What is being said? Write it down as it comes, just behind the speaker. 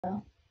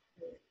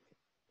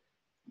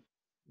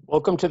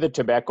Welcome to the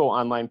Tobacco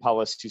Online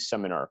Policy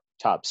Seminar,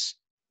 TOPS.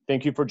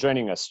 Thank you for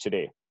joining us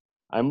today.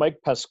 I'm Mike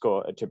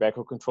Pesco, a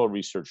tobacco control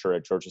researcher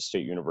at Georgia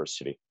State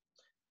University.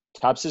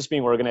 TOPS is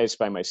being organized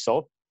by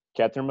myself,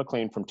 Catherine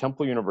McLean from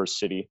Temple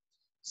University,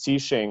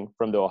 Shang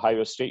from The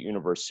Ohio State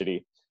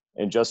University,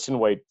 and Justin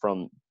White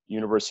from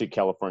University of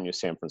California,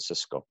 San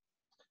Francisco.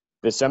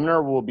 The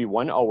seminar will be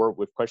 1 hour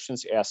with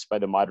questions asked by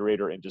the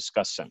moderator and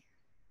discussant.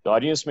 The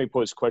audience may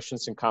pose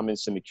questions and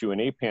comments in the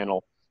Q&A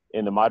panel,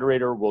 and the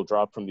moderator will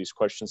draw from these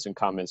questions and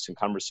comments in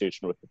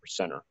conversation with the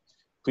presenter.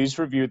 Please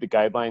review the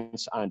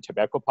guidelines on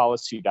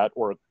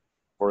tobaccopolicy.org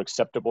for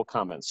acceptable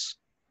comments.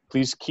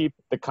 Please keep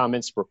the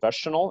comments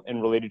professional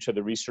and related to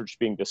the research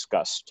being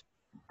discussed.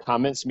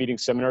 Comments meeting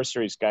seminar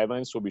series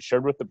guidelines will be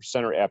shared with the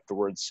presenter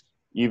afterwards,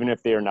 even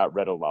if they are not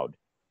read aloud.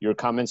 Your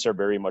comments are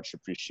very much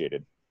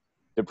appreciated.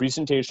 The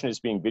presentation is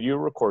being video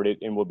recorded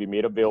and will be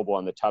made available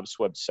on the TOPS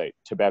website,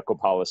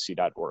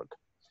 tobaccopolicy.org.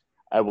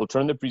 I will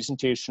turn the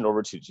presentation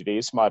over to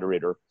today's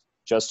moderator,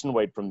 Justin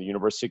White from the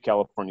University of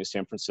California,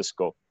 San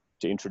Francisco,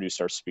 to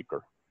introduce our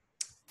speaker.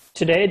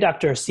 Today,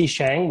 Dr.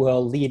 Shang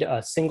will lead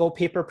a single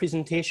paper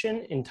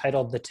presentation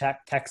entitled The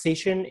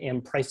Taxation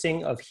and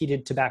Pricing of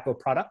Heated Tobacco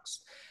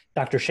Products.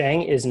 Dr.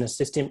 Shang is an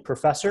assistant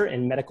professor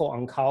in medical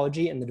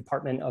oncology in the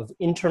Department of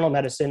Internal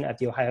Medicine at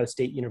The Ohio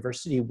State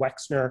University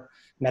Wexner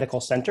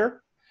Medical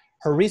Center.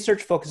 Her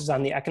research focuses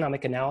on the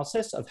economic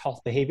analysis of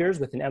health behaviors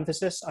with an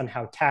emphasis on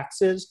how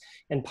taxes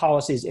and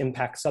policies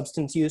impact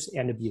substance use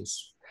and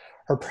abuse.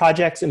 Her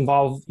projects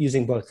involve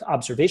using both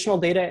observational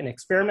data and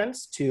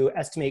experiments to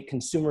estimate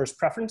consumers'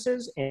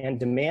 preferences and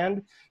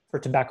demand for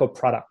tobacco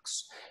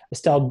products.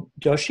 Estelle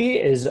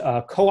Joshi is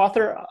a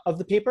co-author of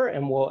the paper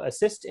and will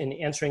assist in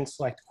answering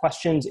select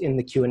questions in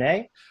the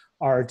Q&A.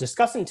 Our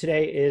discussant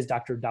today is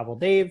Dr. Dhaval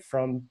Dave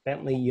from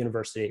Bentley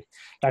University.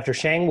 Dr.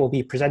 Shang will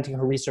be presenting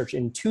her research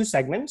in 2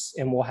 segments,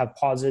 and we'll have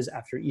pauses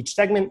after each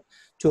segment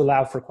to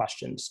allow for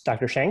questions.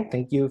 Dr. Shang,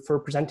 thank you for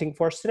presenting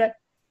for us today.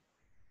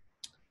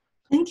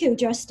 Thank you,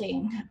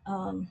 Justin.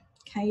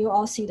 Can you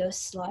all see the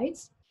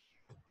slides?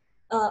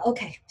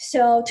 Okay,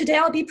 so today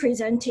I'll be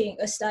presenting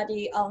a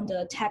study on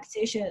the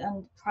taxation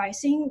and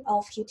pricing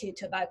of heated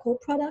tobacco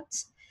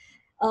products.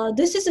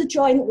 This is a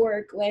joint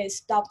work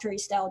with Dr.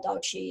 Estelle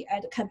Joshi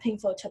at the Campaign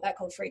for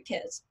Tobacco-Free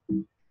Kids.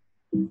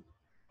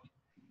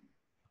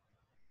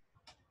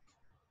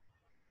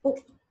 Oh.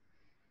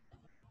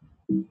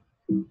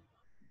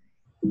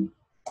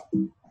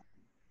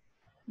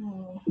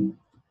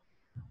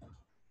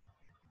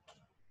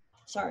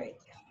 Sorry.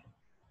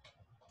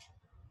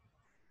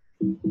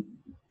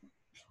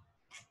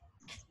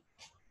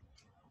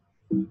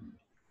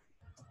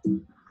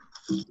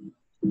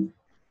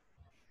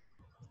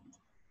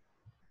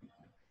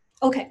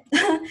 Okay,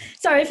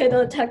 sorry for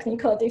the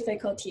technical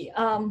difficulty.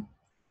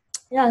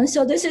 Yeah,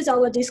 so this is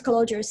our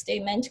disclosure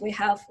statement. We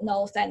have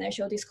no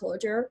financial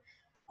disclosure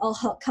or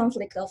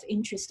conflict of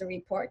interest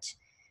report.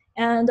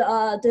 And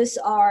these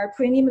are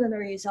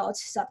preliminary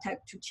results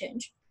subject to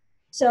change.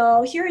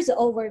 So here is an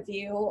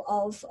overview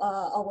of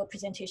our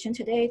presentation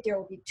today. There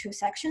will be 2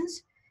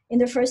 sections. In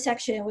the first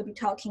section, we'll be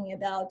talking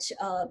about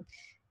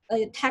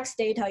a tax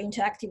data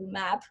interactive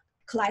map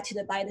collected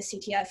by the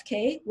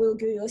CTFK. We'll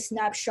give you a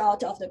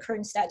snapshot of the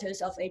current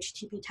status of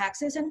HTP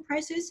taxes and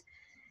prices.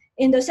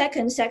 In the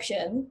second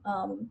section,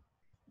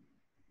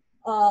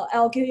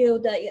 I'll give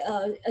you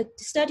a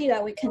study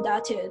that we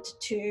conducted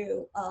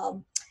to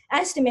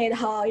estimate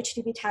how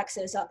HTP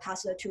taxes are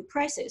passed to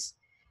prices,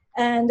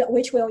 and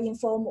which will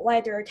inform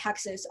whether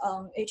taxes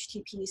on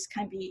HTPs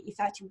can be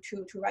effective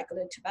to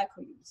regulate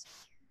tobacco use.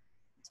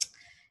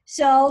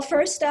 So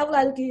first, I would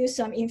like to give you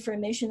some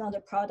information on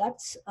the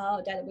products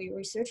that we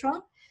research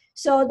on.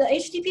 So the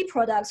HTP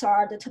products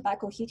are the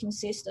tobacco heating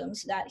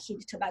systems that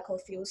heat tobacco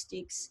fuel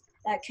sticks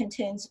that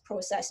contains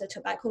processed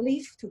tobacco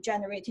leaf to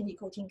generate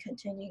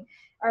nicotine-containing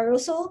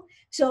aerosol.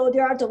 So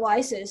there are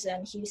devices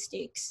and heat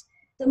sticks.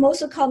 The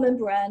most common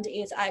brand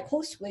is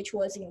IQOS, which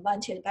was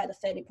invented by the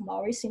Philip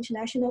Morris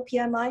International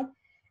PMI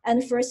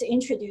and first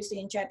introduced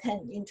in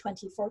Japan in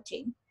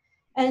 2014.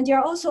 And there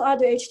are also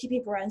other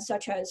HTP brands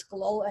such as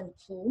Glow and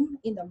Plume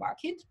in the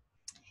market.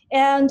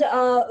 And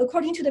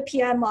according to the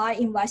PMI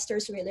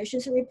Investors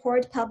Relations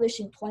Report published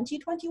in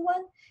 2021,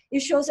 it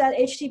shows that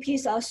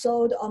HTPs are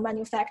sold or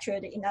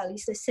manufactured in at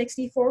least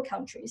 64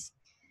 countries.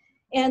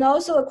 And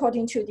also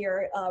according to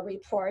their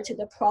report,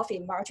 the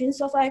profit margins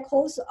of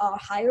IQOS are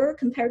higher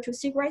compared to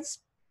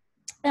cigarettes.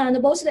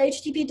 And both the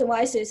HTP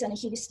devices and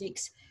heat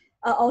sticks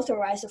are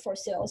authorized for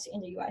sales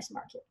in the US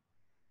market.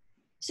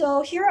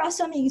 So here are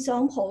some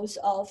examples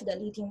of the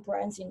leading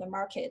brands in the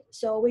market.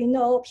 So we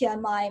know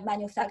PMI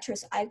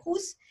manufactures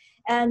IQOS,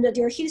 and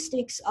their heat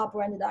sticks are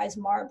branded as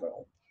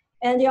Marlboro.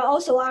 And there are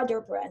also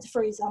other brands,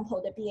 for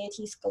example, the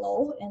BAT's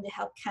Glow, and they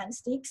have can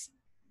sticks.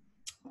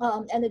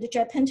 And the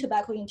Japan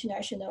Tobacco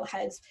International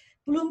has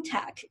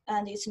Bloomtech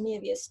and its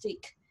Nivea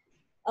stick.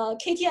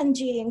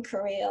 KT&G in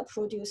Korea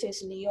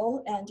produces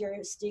Leo, and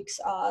their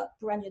sticks are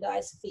branded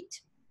as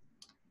Fit.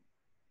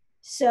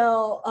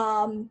 So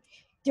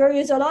There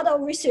is a lot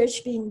of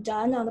research being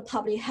done on the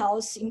public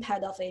health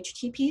impact of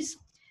HTPs.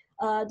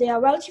 They are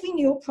relatively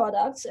new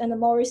products, and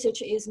more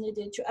research is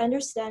needed to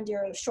understand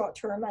their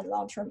short-term and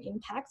long-term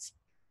impacts.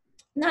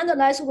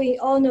 Nonetheless, we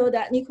all know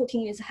that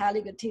nicotine is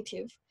highly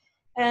addictive,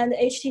 and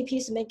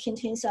HTPs may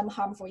contain some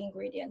harmful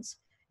ingredients,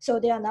 so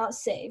they are not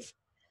safe.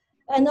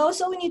 And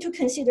also, we need to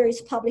consider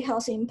its public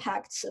health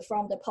impacts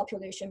from the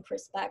population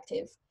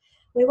perspective.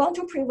 We want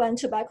to prevent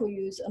tobacco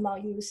use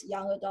among youth,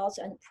 young adults,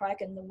 and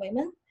pregnant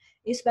women,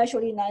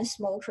 especially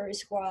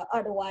non-smokers who are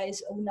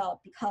otherwise will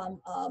not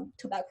become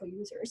tobacco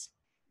users.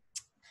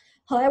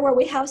 However,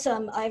 we have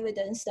some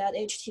evidence that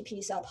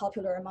HTPs are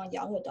popular among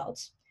young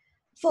adults.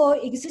 For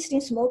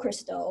existing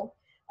smokers, though,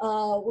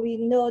 we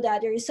know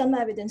that there is some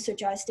evidence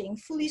suggesting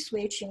fully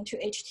switching to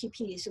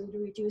HTPs would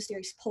reduce their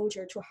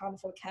exposure to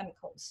harmful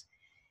chemicals.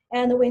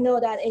 And we know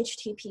that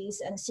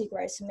HTPs and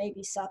cigarettes may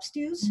be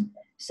substitutes.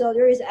 So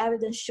there is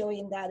evidence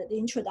showing that the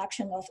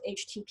introduction of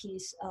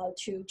HTPs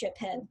to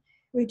Japan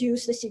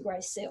reduced the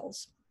cigarette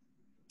sales.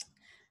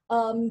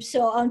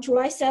 So on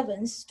July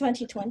 7th,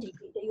 2020,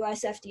 the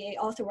US FDA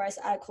authorized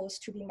IQOS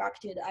to be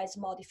marketed as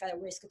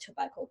modified risk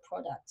tobacco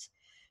products.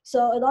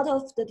 So a lot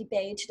of the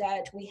debate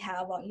that we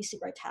have on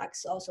e-cigarette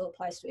tax also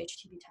applies to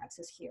HTP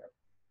taxes here.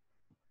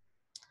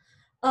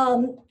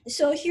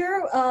 So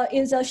here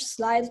is a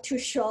slide to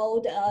show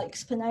the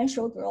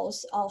exponential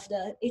growth of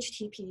the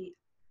HTP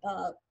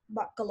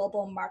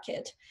global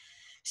market.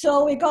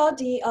 So we got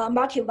the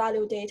market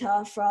value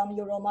data from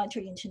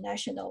Euromonitor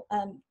International,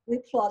 and we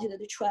plotted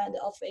the trend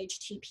of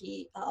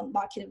HTP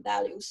market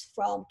values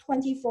from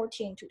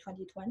 2014 to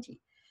 2020.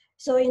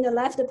 So in the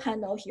left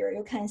panel here,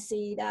 you can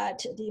see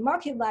that the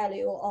market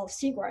value of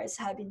cigarettes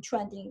have been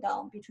trending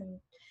down between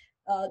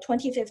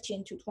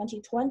 2015 to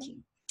 2020.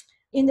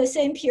 In the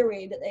same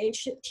period, the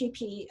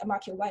HTP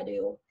market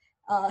value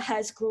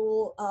has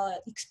grown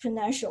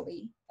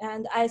exponentially.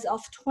 And as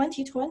of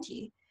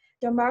 2020,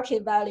 the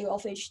market value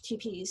of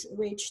HTPs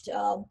reached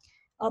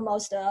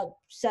almost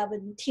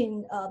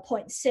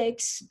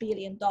 $17.6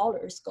 billion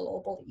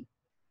globally.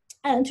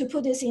 And to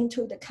put this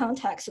into the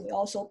context, we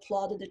also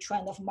plotted the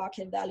trend of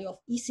market value of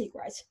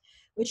e-cigarettes,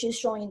 which is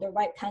shown in the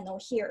right panel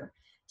here.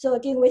 So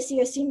again, we see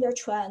a similar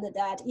trend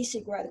that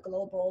e-cigarette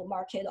global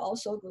market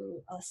also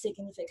grew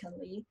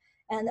significantly.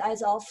 And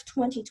as of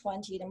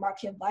 2020, the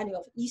market value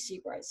of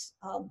e-cigarettes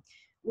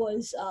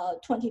was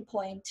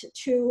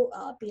 $20.2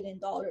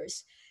 billion.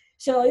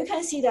 So you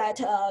can see that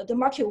the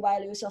market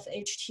values of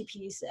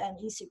HTPs and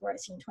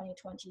e-cigarettes in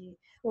 2020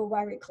 were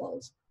very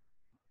close.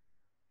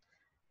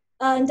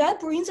 And that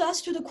brings us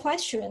to the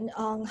question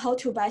on how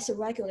to best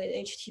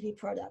regulate HTP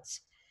products.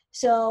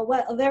 So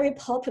a very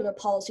popular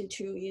policy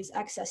tool is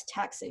excess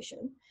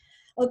taxation.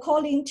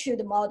 According to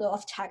the model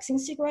of taxing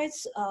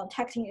cigarettes,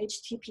 taxing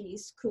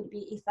HTPs could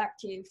be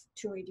effective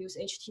to reduce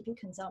HTP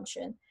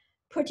consumption,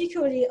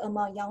 particularly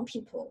among young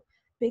people,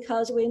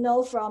 because we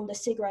know from the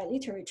cigarette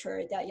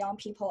literature that young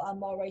people are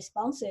more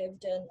responsive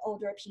than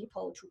older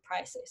people to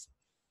prices.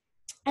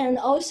 And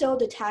also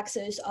the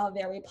taxes are a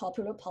very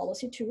popular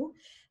policy tool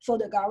for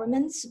the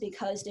governments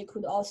because they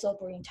could also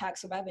bring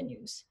tax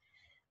revenues.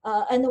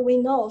 And we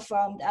know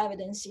from the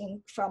evidence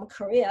from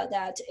Korea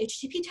that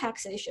HTP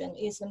taxation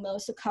is the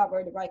most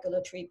covered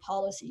regulatory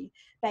policy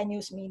by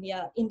news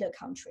media in the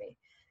country.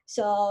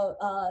 So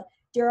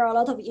there are a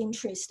lot of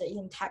interest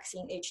in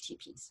taxing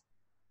HTPs.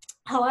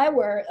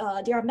 However,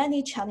 there are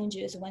many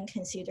challenges when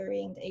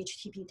considering the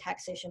HTP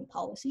taxation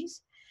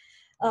policies.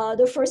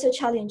 The first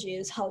challenge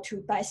is how to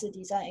best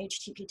design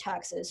HTP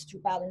taxes to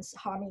balance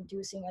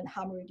harm-inducing and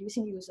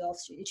harm-reducing use of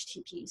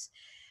HTPs.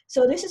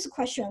 So this is a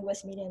question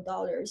worth $1 million.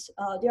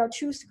 There are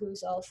two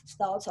schools of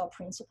thoughts or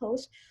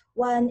principles.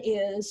 One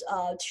is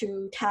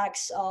to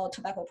tax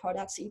tobacco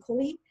products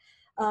equally.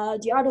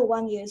 The other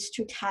one is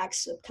to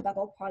tax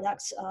tobacco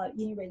products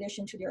in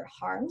relation to their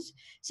harms.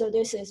 So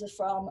this is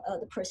from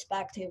the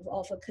perspective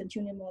of a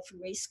continuum of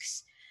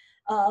risks.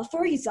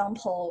 For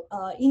example,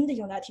 in the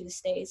United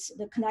States,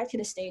 the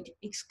connected state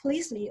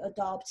explicitly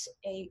adopts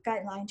a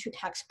guideline to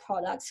tax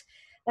products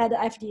that the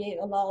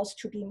FDA allows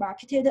to be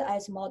marketed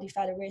as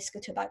modified risk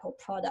tobacco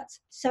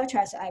products, such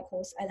as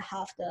IQOS at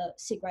half the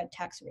cigarette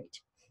tax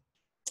rate.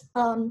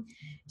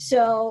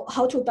 So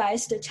how to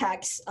best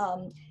tax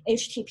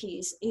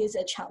HTPs is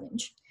a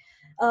challenge.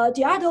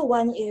 The other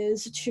one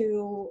is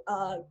to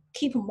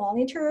keep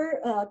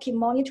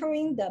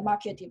monitoring the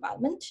market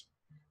development.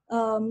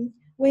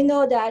 We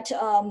know that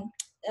a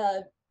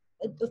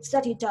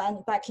study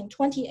done back in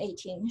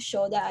 2018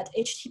 showed that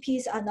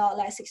HTPs are not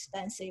less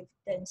expensive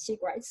than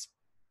cigarettes.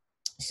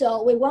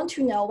 So we want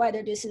to know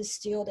whether this is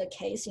still the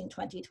case in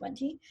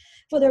 2020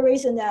 for the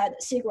reason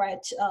that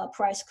cigarette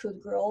price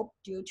could grow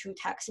due to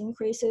tax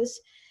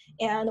increases.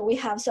 And we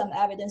have some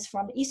evidence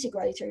from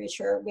e-cigarette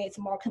literature with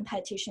more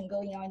competition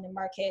going on in the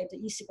market, the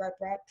e-cigarette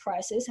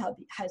prices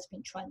has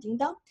been trending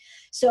down.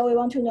 So we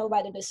want to know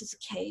whether this is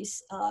the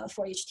case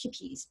for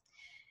HTPs.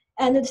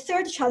 And the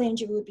third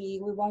challenge would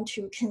be we want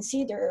to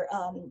consider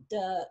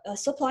the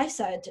supply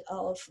side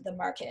of the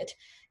market.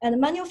 And the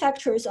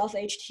manufacturers of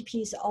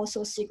HTPs are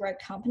also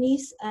cigarette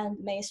companies and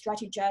may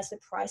strategize the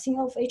pricing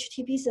of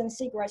HTPs and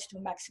cigarettes to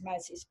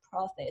maximize its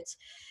profits.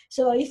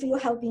 So if you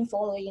have been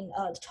following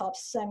the top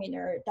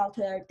seminar,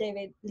 Dr.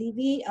 David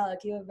Levy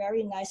gave a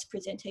very nice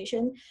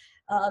presentation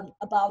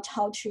about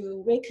how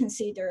to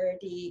reconsider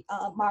the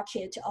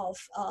market of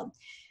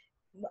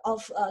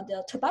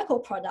the tobacco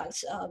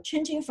products,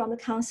 changing from the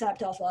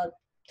concept of a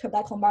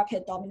tobacco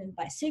market dominated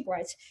by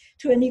cigarettes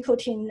to a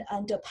nicotine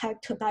and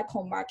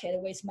tobacco market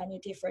with many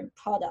different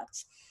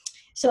products.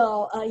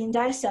 So in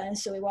that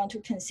sense, we want to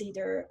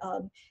consider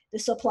the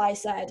supply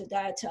side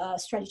that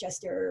strategize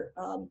their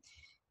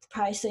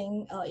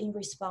pricing in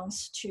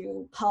response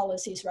to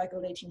policies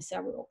regulating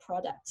several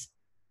products.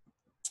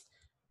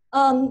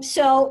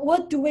 So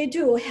what do we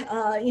do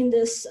in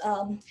this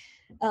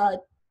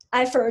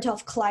effort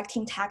of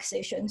collecting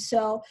taxation?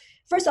 So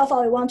first of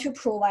all, we want to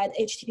provide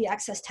HTP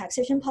access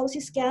taxation policy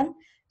scan.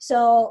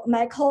 So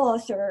my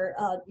co-author,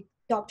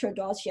 Dr.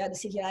 Dorothy at the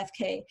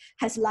CTLFK,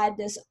 has led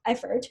this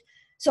effort.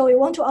 So we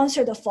want to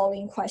answer the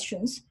following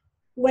questions.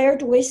 Where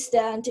do we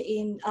stand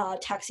in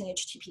taxing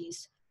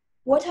HTPs?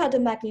 What are the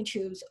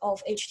magnitudes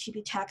of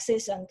HTP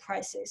taxes and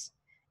prices?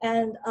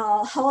 And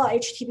how are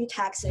HTP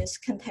taxes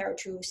compared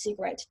to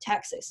cigarette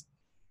taxes?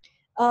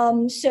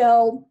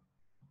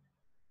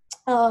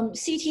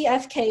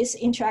 CTFK's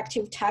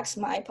interactive tax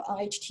map on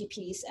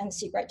HTPs and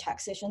cigarette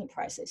taxation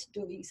prices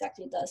do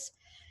exactly this.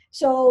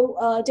 So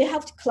they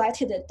have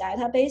collected a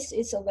database.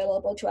 It's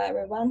available to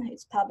everyone.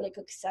 It's public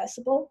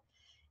accessible.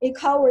 It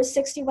covers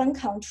 61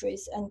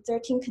 countries and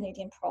 13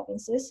 Canadian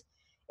provinces.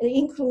 It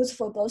includes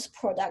for both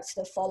products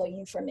the following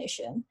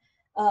information: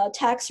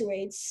 tax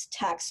rates,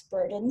 tax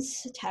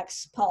burdens,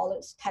 tax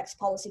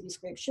policy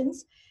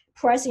descriptions,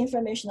 price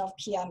information of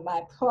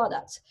PMI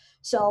products.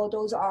 So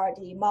those are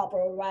the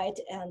Marlboro Red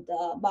and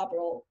the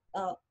Marlboro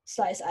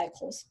Slice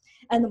IQOS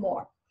and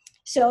more.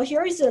 So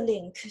here is a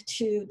link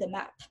to the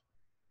map.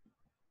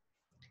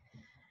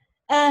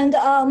 And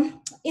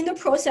in the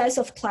process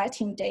of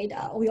collecting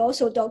data, we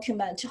also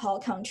document how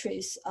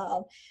countries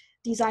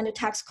design the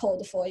tax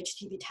code for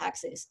HTP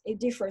taxes. It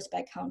differs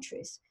by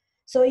countries.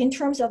 So in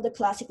terms of the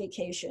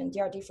classification,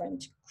 there are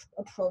different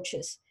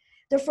approaches.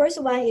 The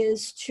first one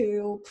is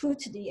to put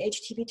the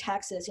HTP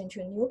taxes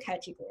into a new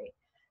category.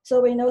 So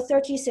we know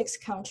 36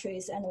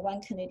 countries and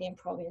 1 Canadian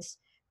province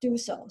do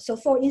so. So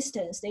for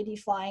instance, they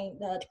define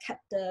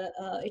the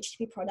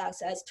HTP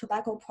products as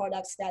tobacco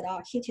products that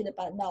are heated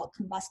but not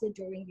combusted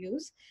during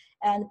use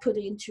and put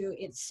into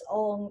its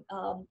own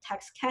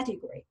tax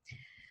category.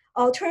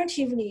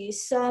 Alternatively,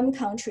 some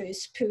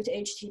countries put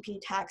HTP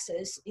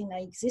taxes in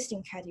an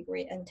existing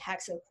category and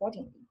tax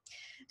accordingly.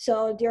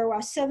 So there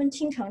are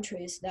 17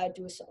 countries that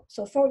do so.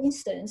 So for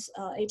instance,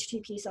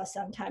 HTPs are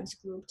sometimes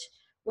grouped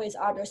with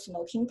other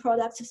smoking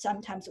products,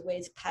 sometimes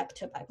with pipe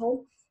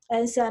tobacco,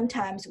 and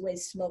sometimes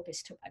with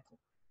smokeless tobacco.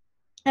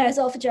 As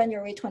of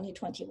January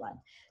 2021,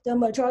 the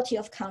majority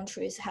of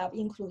countries have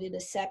included a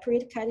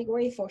separate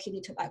category for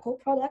heated tobacco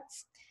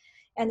products,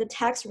 and the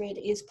tax rate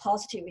is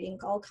positive in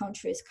all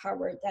countries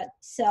covered that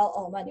sell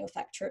or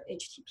manufacture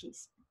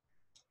HTPs.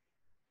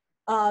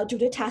 Do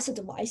they test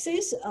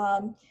devices?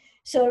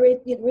 So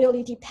it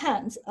really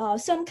depends.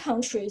 Some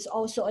countries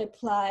also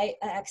apply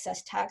an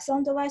excess tax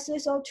on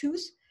devices or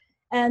tools.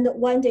 And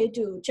when they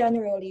do,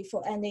 generally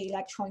for any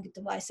electronic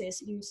devices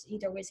used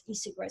either with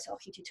e-cigarettes or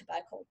heated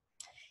tobacco.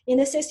 In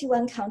the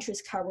 61 countries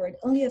covered,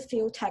 only a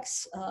few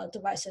tax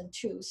devices and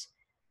tools.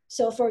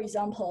 So for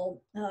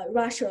example,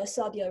 Russia,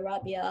 Saudi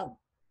Arabia,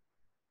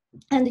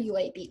 and the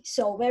UAE.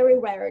 So very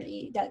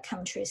rarely that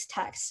countries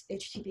tax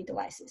HTP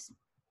devices.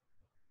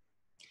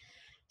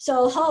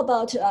 So how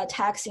about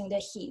taxing the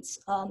heats?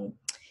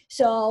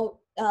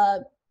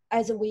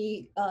 As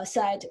we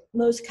said,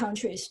 most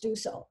countries do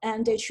so,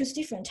 and they choose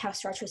different tax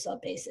structures or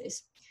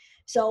bases.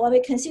 So when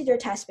we consider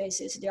tax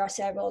bases, there are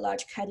several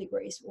large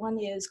categories. One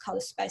is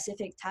called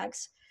specific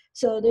tax.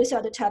 So these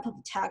are the type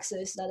of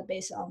taxes that are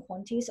based on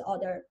quantities or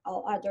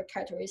other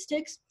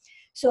characteristics.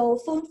 So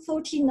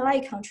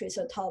 49 countries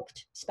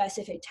adopt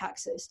specific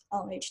taxes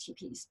on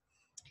HTPs.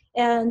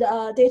 And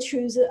they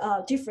choose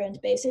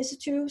different bases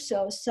too.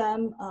 So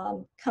some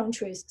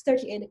countries,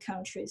 38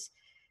 countries,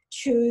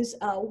 choose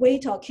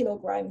weight or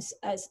kilograms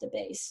as the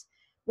base,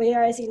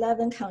 whereas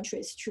 11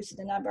 countries choose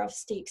the number of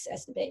sticks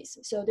as the base.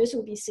 So this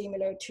will be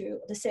similar to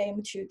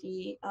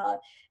the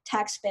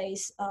tax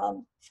base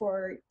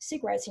for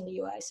cigarettes in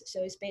the US.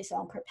 So it's based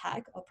on per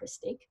pack or per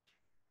stick.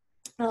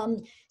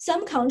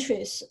 Some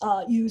countries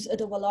use ad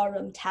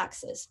valorem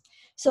taxes.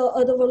 So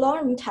ad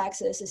valorem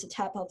taxes is a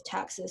type of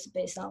taxes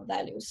based on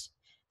values.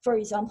 For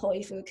example,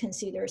 if you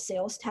consider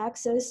sales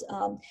taxes,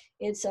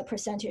 it's a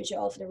percentage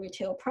of the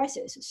retail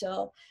prices.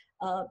 So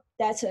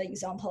that's an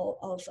example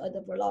of ad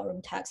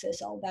valorem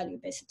taxes or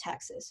value-based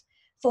taxes.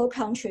 4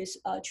 countries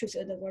choose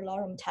ad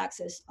valorem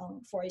taxes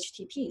for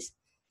HTPs.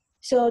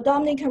 So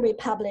Dominican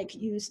Republic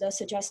used the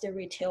suggested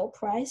retail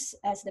price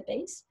as the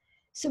base.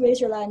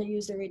 Switzerland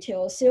used the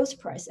retail sales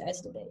price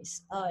as the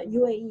base.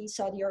 UAE,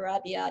 Saudi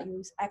Arabia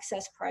use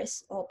excess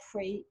price or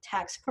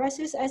pre-tax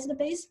prices as the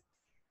base.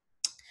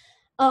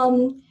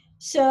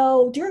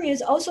 So there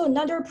is also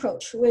another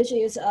approach, which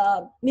is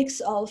a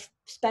mix of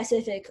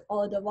specific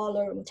or the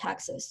volume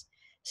taxes.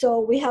 So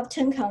we have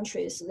 10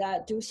 countries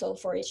that do so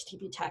for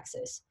HTP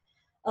taxes.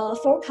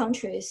 4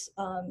 countries,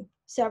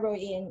 several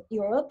in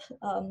Europe,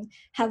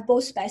 have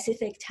both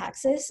specific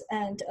taxes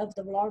and of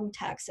the volume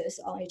taxes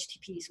on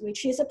HTPs,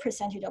 which is a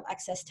percentage of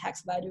excess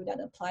tax value that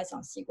applies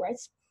on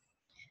cigarettes.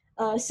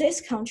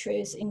 6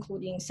 countries,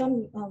 including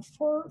some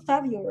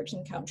 5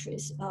 European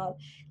countries,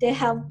 they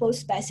have both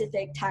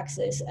specific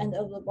taxes and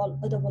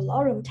the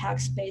volume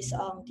tax based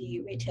on the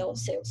retail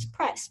sales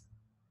price.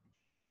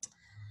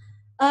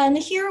 And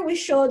here we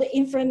show the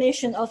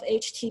information of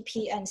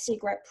HTP and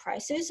cigarette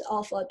prices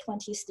of a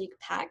 20-stick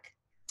pack.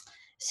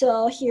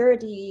 So here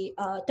the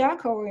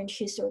dark orange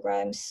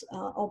histograms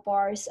or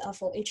bars are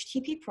for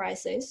HTP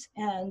prices,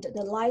 and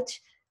the light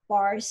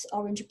bars,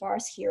 orange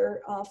bars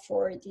here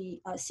for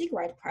the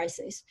cigarette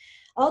prices.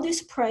 All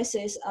these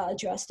prices are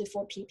adjusted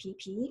for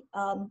PPP,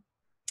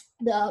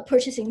 the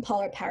purchasing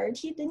power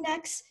parity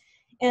index,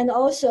 and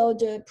also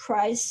the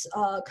price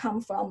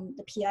come from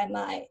the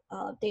PMI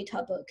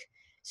data book.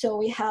 So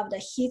we have the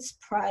HEATS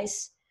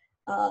price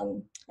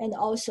and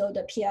also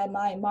the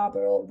PMI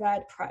Marlboro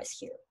Red price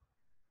here.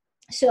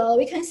 So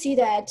we can see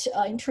that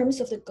in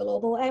terms of the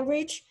global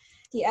average,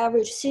 the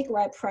average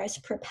cigarette price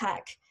per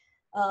pack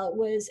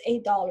was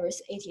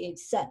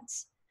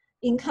 $8.88.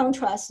 In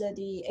contrast,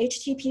 the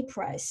HTP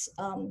price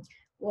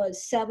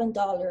was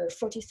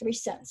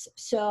 $7.43.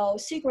 So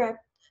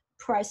cigarette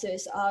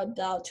prices are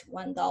about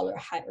 $1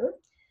 higher.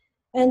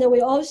 And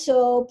we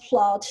also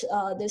plot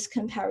this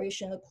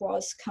comparison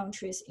across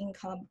countries'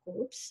 income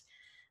groups.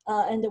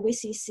 And we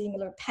see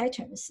similar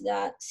patterns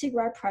that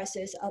cigarette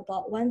prices are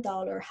about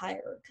 $1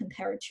 higher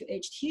compared to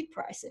HT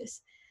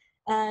prices.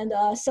 And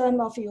some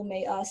of you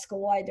may ask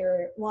why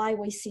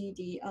we see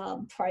the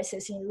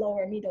prices in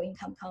lower middle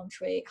income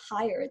country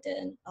higher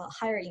than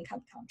higher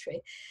income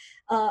country.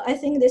 I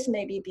think this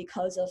may be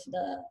because of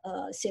the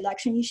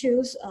selection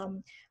issues.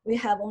 We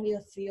have only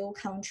a few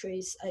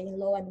countries in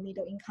low and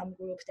middle income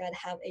group that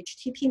have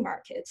HTP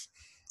markets.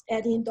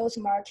 And in those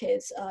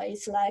markets,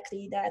 it's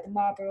likely that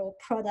Marlboro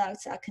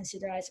products are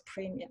considered as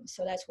premium.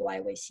 So that's why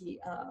we see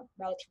a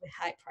relatively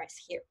high price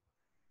here.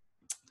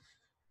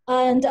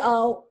 And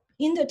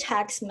in the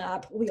tax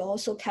map, we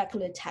also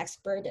calculate tax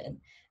burden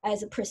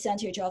as a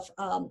percentage of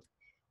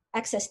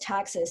excess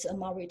taxes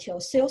among retail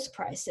sales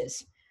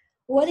prices.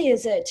 What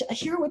is it?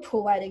 Here we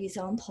provide an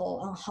example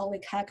on how we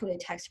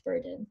calculate tax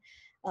burden.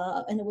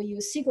 And we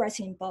use cigarettes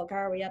in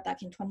Bulgaria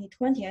back in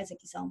 2020 as an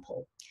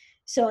example.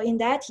 So in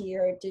that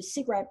year, the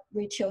cigarette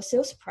retail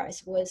sales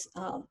price was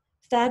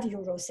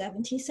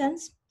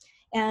 €5.70.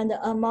 And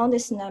among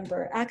this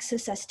number,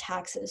 excess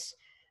taxes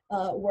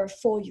were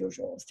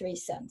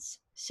 €4.03.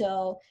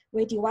 So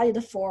we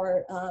divided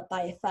 4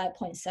 by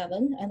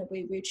 5.7, and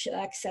we reached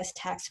excess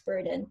tax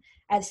burden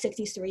at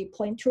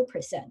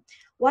 63.2%.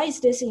 Why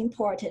is this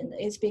important?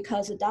 It's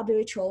because the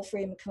WHO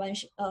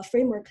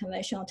Framework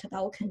Convention on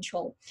Tobacco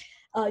Control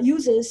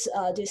uses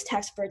this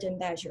tax burden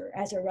measure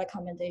as a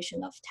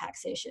recommendation of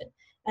taxation.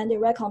 And they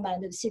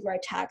recommended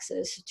cigarette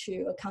taxes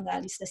to account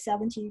at least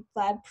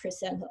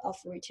 75% of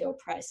retail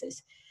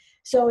prices.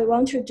 So we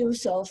want to do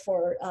so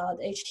for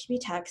the HTP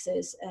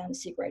taxes and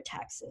cigarette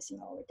taxes in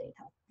our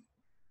data.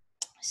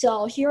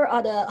 So here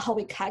are how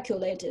we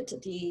calculated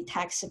the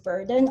tax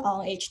burden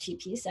on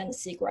HTPs and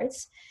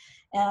cigarettes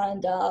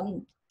and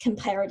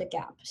compare the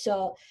gap.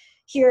 So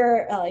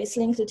here it's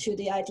linked to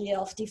the idea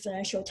of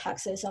differential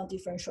taxes on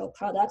differential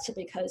products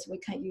because we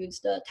can use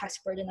the tax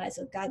burden as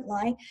a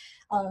guideline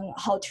on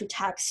how to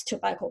tax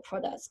tobacco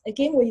products.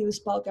 Again, we use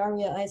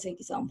Bulgaria as an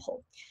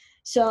example.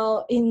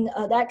 So in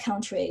that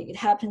country, it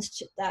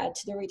happens that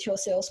the retail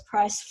sales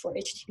price for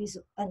HTPs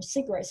and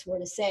cigarettes were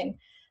the same,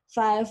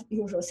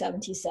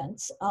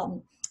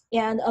 €5.70.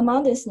 And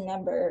among this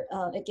number,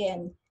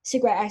 again,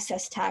 cigarette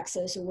excess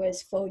taxes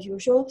was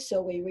 €4,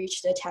 so we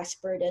reached a tax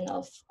burden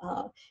of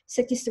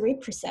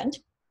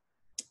 63%.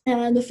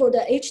 And for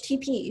the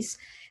HTPs,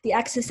 the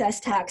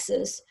excess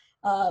taxes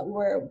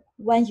were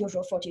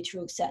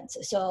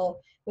 €1.42.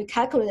 So we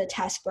calculated the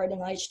tax burden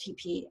on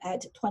HTP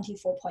at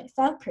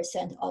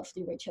 24.5% of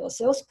the retail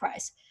sales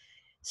price.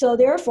 So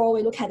therefore,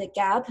 we look at the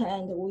gap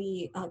and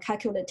we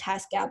calculate the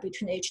tax gap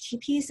between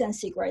HTPs and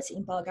cigarettes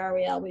in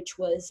Bulgaria, which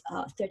was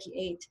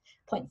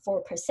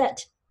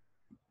 38.4%.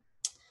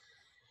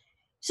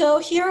 So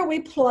here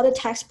we plot the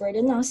tax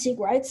burden on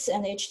cigarettes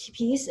and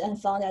HTPs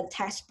and found that the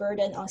tax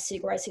burden on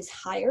cigarettes is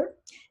higher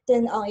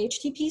than on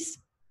HTPs.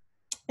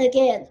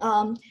 Again,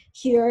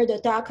 here the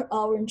dark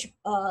orange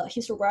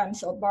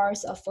histograms or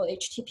bars are for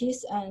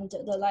HTPs and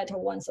the lighter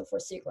ones are for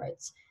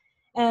cigarettes.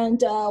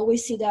 And we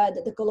see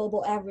that the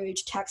global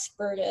average tax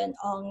burden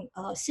on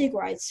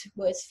cigarettes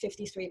was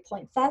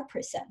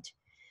 53.5%.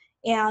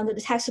 And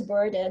the tax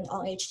burden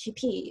on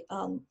HTP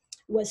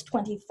was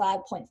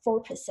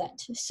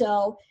 25.4%.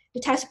 So the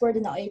tax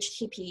burden on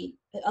HTP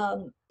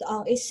on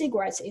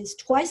e-cigarettes is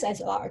twice as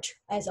large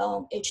as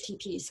on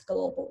HTPs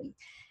globally.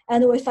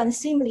 And we found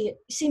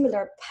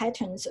similar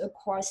patterns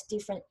across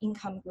different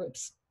income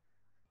groups.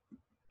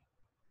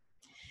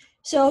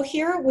 So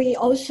here we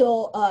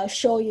also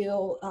show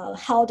you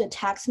how the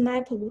tax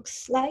map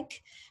looks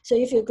like. So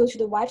if you go to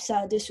the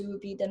website, this will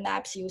be the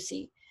maps you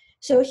see.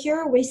 So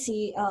here we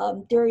see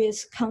there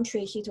is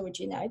country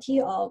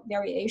heterogeneity or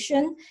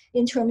variation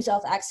in terms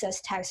of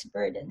excess tax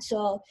burden.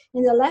 So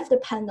in the left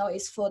panel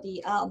is for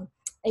the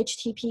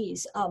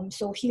HTPs.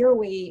 So here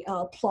we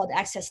plot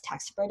excess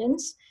tax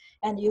burdens,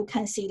 and you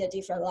can see the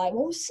different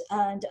levels.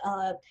 And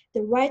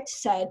the right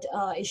side,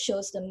 it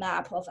shows the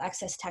map of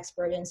excess tax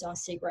burdens on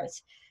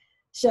cigarettes.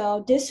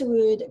 So this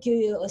would give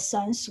you a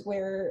sense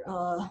where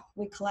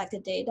we collect the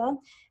data,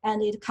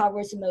 and it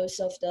covers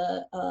most of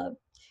the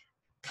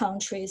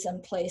countries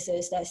and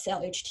places that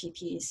sell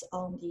HTPs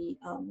on the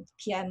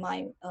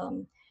PMI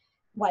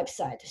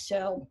website.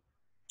 So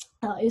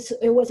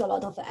it was a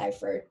lot of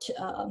effort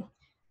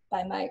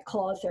by my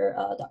co-author,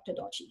 Dr.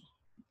 Dolci.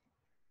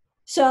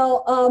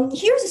 So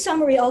here's a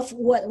summary of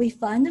what we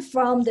found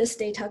from this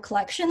data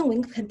collection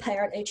when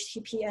compared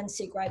HTP and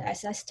cigarette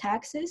excess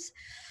taxes.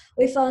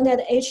 We found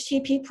that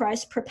HTP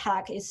price per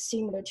pack is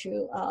similar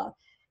to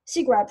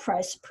cigarette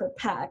price per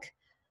pack.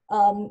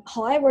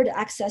 However, the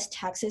excess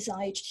taxes on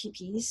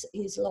HTPs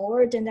is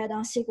lower than that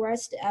on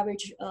cigarettes. The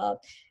average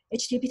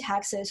HTP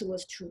taxes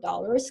was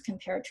 $2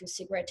 compared to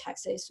cigarette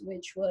taxes,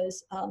 which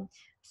was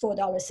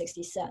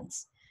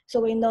 $4.60. So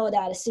we know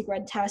that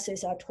cigarette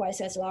taxes are twice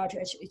as large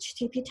as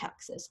HTP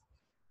taxes.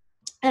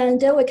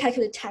 And then we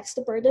calculate tax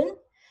burden.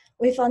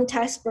 We found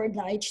tax burden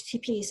on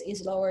HTPs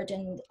is lower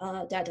than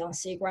that on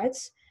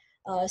cigarettes.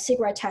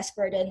 Cigarette tax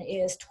burden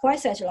is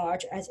twice as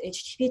large as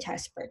HTP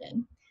tax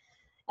burden.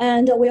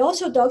 And we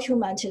also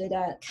documented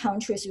that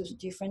countries use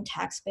different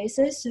tax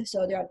bases.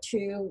 So there are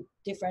two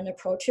different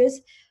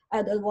approaches,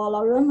 either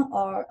volume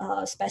or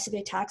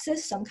specific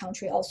taxes. Some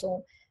countries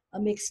also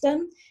mix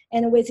them.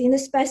 And within the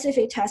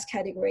specific tax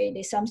category,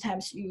 they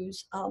sometimes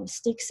use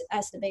sticks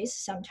as the base,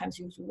 sometimes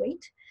use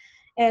weight.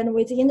 And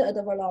within the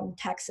other volume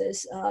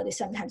taxes, they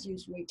sometimes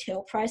use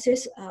retail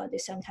prices. They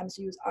sometimes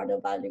use other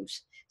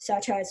values,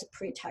 such as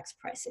pre-tax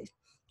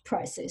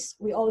prices.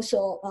 We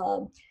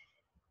also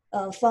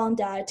found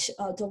that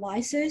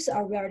devices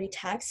are rarely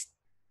taxed.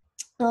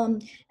 By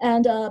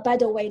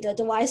the way, the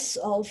device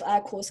of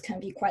IQOS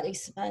can be quite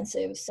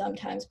expensive,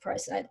 sometimes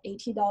priced at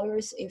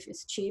 $80 if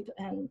it's cheap,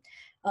 and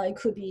it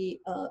could be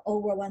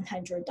over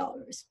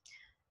 $100.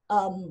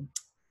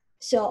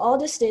 So all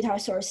these data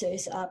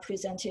sources are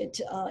presented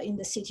in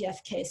the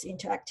CTF case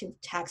interactive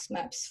tax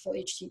maps for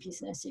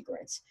HTPs and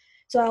cigarettes.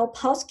 So I'll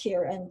pause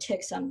here and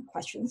take some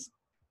questions.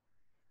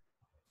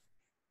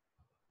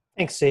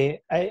 Thanks, C.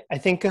 I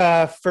think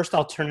first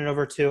I'll turn it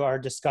over to our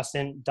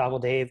discussant, Doggle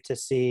Dave, to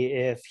see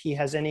if he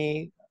has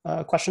any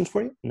questions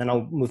for you, and then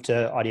I'll move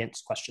to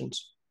audience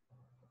questions.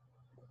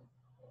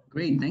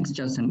 Great, thanks,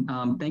 Justin.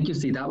 Thank you,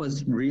 C. That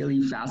was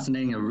really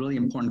fascinating, a really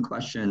important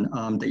question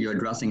that you're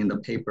addressing in the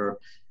paper.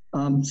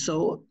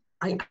 So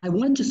I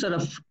wanted to sort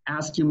of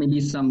ask you maybe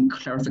some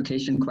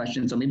clarification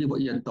questions, or maybe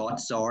what your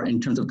thoughts are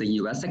in terms of the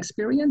US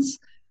experience.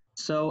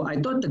 So I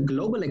thought the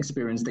global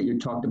experience that you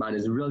talked about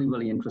is really,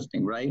 really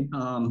interesting, right?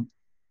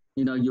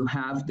 You know, you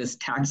have this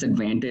tax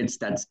advantage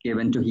that's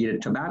given to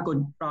heated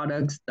tobacco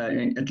products,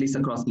 at least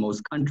across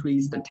most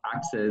countries. The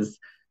taxes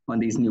on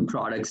these new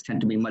products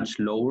tend to be much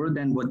lower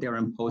than what they're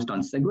imposed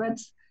on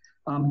cigarettes.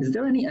 Is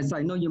there any, as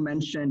I know you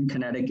mentioned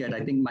Connecticut,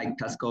 I think Mike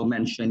Pesco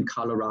mentioned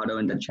Colorado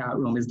in the chat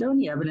room, is there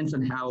any evidence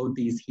on how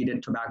these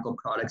heated tobacco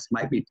products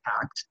might be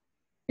taxed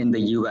in the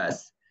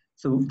US?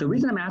 So the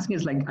reason I'm asking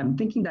is, like, I'm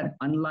thinking that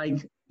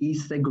unlike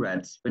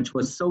e-cigarettes, which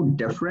was so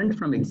different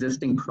from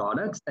existing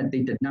products that they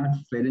did not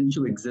fit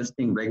into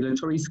existing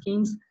regulatory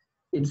schemes,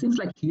 it seems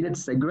like heated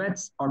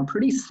cigarettes are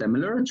pretty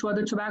similar to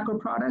other tobacco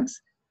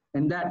products,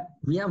 and that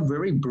we have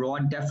very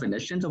broad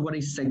definitions of what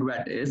a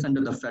cigarette is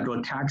under the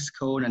federal tax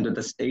code, under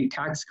the state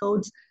tax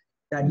codes,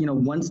 that, you know,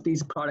 once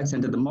these products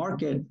enter the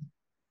market,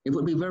 it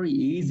would be very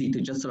easy to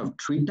just sort of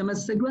treat them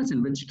as cigarettes,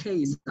 in which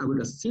case I would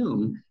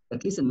assume,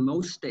 at least in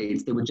most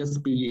states, they would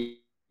just be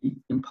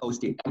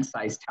imposed the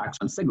excise tax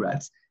on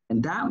cigarettes.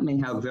 And that may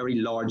have very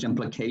large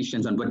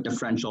implications on what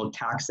differential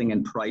taxing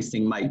and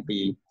pricing might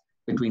be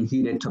between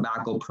heated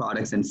tobacco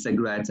products and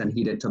cigarettes and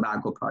heated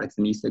tobacco products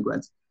and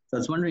e-cigarettes. So I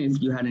was wondering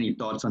if you had any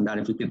thoughts on that,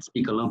 if you could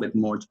speak a little bit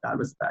more to that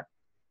respect.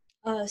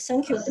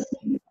 Thank you.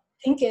 I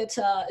think it's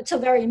a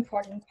very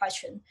important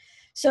question.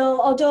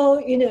 So although,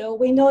 you know,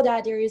 we know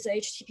that there is a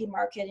HTP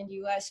market in the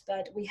US,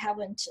 but we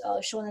haven't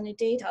shown any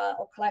data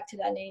or collected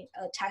any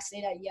tax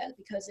data yet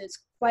because it's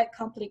quite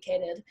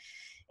complicated.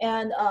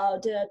 And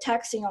the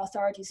taxing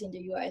authorities in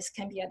the US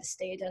can be at the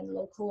state and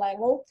local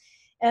level.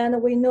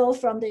 And we know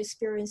from the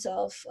experience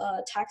of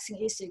taxing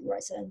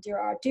e-cigarettes, and there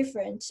are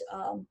different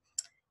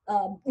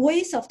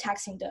ways of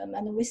taxing them.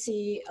 And we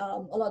see a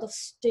lot of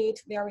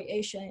state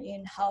variation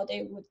in how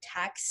they would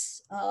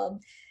tax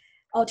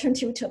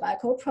alternative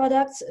tobacco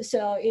products.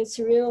 So it's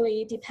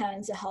really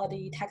depends how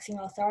the taxing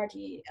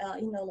authority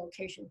in the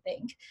location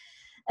think.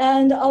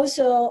 And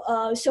also,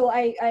 so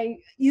I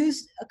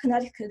use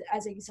Connecticut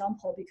as an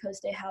example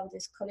because they have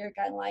this clear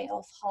guideline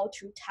of how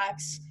to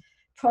tax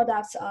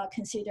products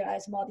considered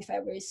as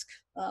modified risk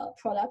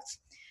products.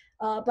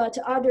 But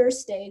other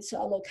states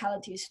or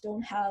localities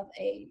don't have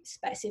a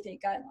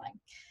specific guideline.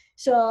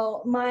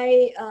 So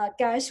my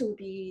guess would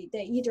be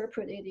they either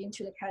put it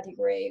into the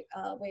category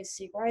with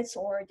cigarettes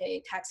or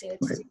they tax it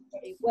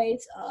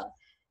with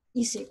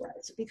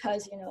e-cigarettes,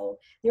 because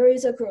there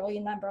is a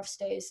growing number of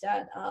states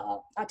that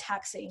are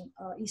taxing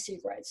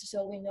e-cigarettes.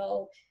 So we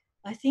know,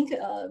 I think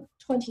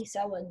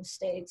 27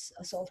 states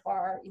so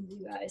far in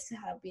the US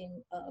have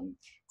been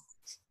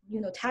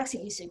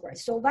taxing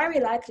e-cigarettes. So very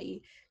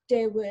likely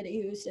they would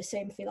use the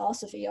same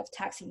philosophy of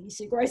taxing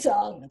e-cigarettes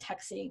on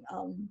taxing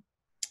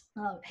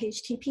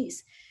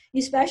HTPs,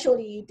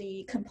 especially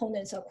the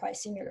components are quite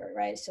similar,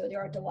 right? So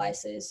there are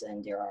devices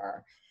and there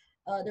are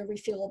the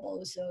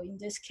refillables. So in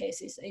this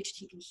case, it's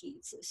HTP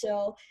heats.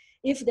 So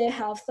if they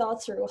have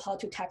thought through how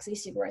to tax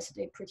e-cigarettes,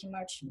 they pretty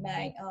much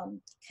may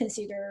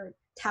consider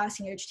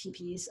taxing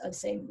HTPs the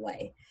same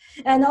way.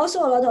 And also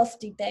a lot of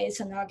debates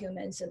and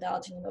arguments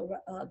about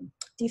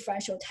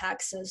differential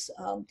taxes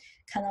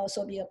can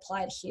also be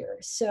applied here.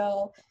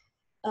 So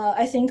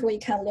I think we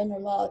can learn a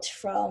lot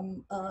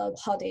from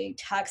how they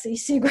tax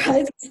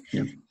e-cigarettes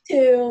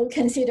to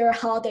consider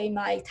how they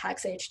might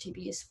tax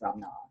HTPs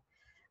from now.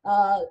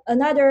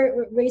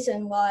 Another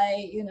reason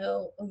why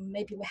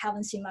maybe we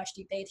haven't seen much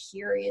debate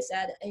here is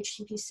that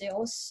HTP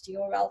sales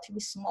still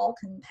relatively small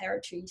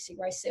compared to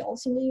e-cigarette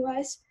sales in the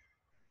US.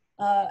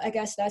 I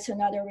guess that's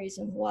another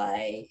reason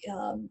why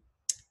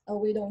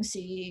we don't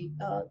see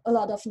a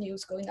lot of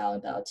news going on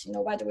about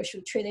whether we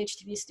should treat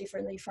HTPs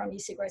differently from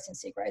e-cigarettes and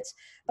cigarettes.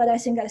 But I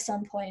think at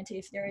some point,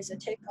 if there is a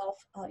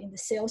takeoff in the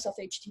sales of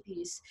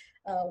HTPs,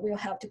 we'll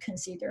have to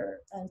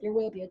consider, and there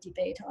will be a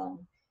debate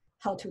on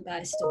how to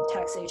best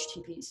tax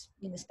HTPs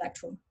in the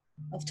spectrum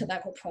of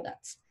tobacco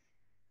products.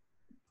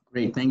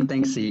 Great,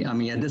 thanks, C. I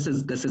mean, yeah, this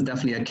is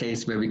definitely a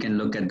case where we can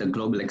look at the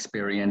global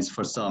experience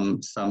for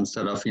some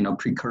sort of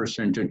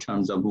precursor in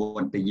terms of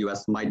what the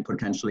U.S. might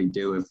potentially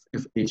do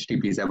if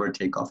HTPs ever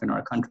take off in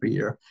our country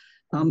here.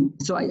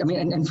 So I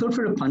mean, and feel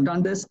free to punt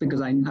on this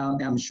because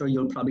I'm sure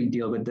you'll probably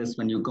deal with this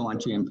when you go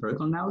onto your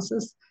empirical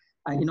analysis.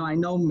 I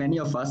know many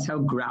of us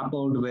have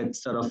grappled with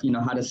sort of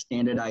how to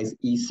standardize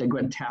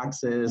e-cigarette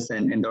taxes,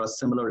 and there are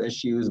similar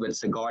issues with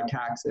cigar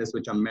taxes,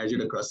 which are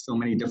measured across so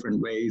many different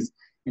ways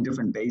in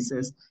different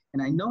bases.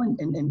 And I know in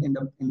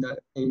the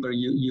paper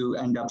you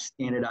end up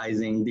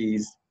standardizing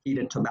these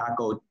heated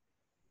tobacco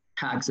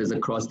taxes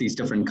across these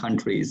different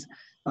countries.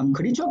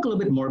 Could you talk a little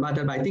bit more about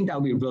that? I think that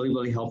would be really,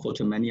 really helpful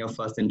to many of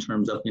us in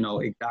terms of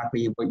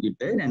exactly what you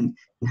did and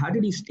how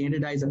did you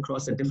standardize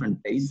across a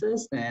different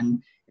basis,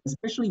 and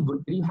especially,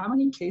 do you have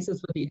any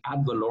cases where the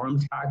ad valorem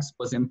tax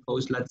was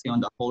imposed, let's say, on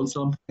the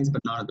wholesale price,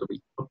 but not on the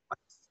retail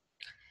price?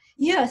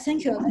 Yeah,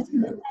 thank you. That's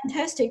a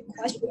fantastic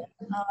question.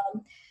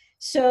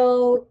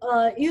 So,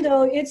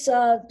 it's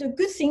the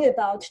good thing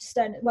about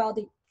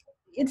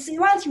it's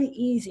relatively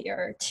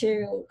easier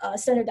to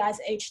standardize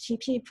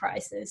HTP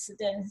prices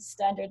than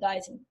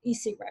standardizing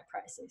e-cigarette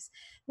prices.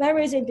 One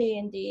reason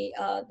being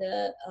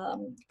the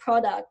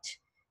product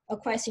are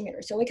quite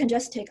similar. So we can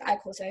just take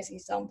IQOS as an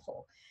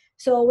example.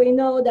 So we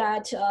know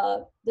that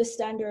the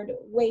standard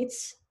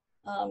weights,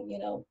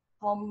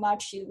 how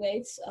much it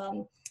weighs,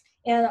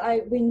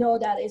 and we know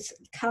that it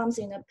comes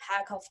in a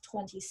pack of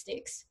 20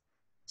 sticks.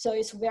 So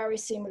it's very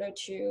similar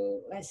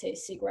to, let's say,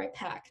 cigarette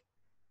pack.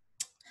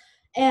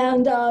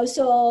 And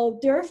so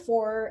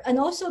therefore, and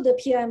also the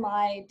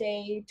PMI,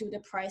 they do the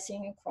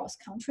pricing across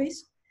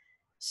countries.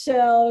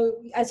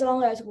 So as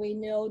long as we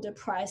know the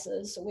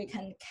prices, we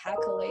can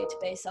calculate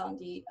based on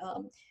the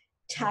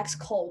tax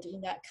code in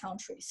that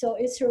country. So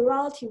it's a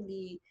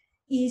relatively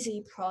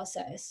easy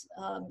process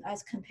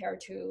as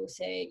compared to,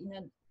 say, in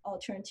an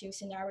alternative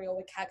scenario,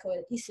 we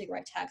calculate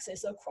e-cigarette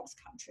taxes across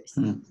countries.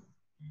 Mm.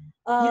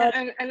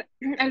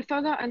 I'll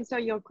further answer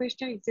your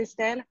question. It's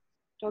Estelle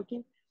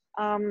talking.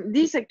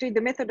 This actually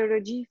the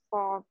methodology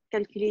for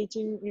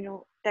calculating,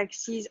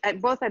 taxes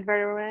both at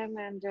valorem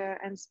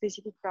and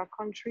specific per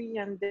country,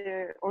 and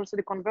also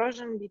the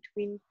conversion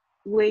between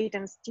weight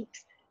and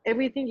sticks.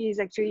 Everything is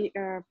actually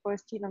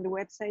posted on the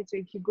website. So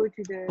if you go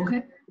to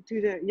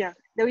the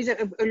there is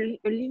a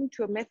link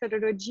to a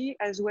methodology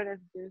as well as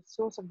the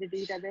source of the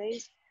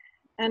database,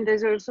 and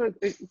there's also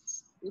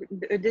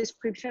a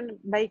description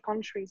by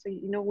country. So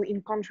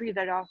in countries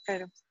that are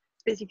kind of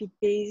specific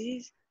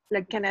cases,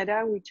 like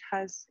Canada, which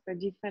has a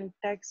different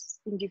tax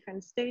in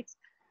different states,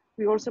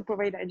 we also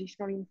provide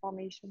additional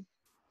information.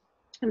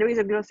 And there is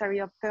a glossary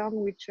of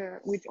terms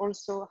which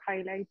also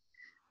highlight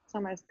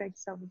some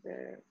aspects of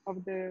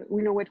the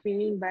we know what we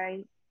mean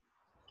by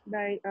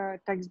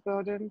tax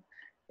burden,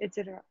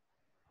 etc.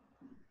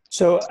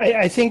 So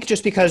I think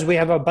just because we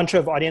have a bunch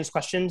of audience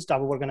questions,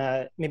 Dava, we're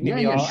gonna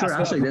maybe I'll sure.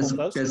 Actually,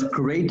 there's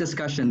great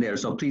discussion there.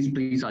 So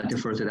please, I'll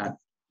defer to that.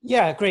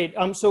 Yeah, great.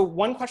 So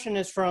one question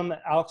is from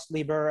Alex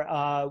Lieber,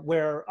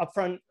 where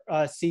upfront,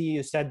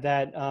 you said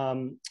that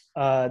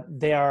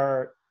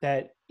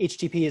that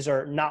HTPs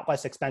are not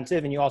less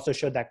expensive, and you also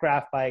showed that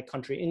graph by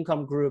country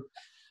income group.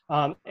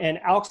 And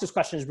Alex's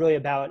question is really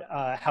about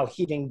how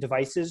heating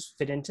devices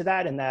fit into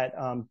that, and that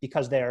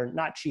because they're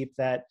not cheap,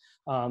 that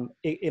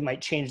it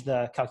might change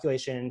the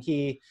calculation. And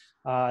he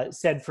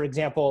said, for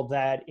example,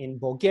 that in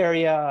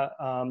Bulgaria,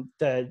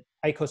 the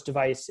IQOS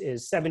device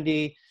is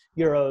 70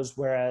 euros,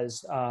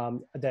 whereas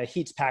the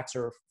heats packs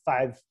are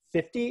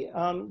 550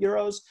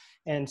 euros.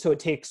 And so it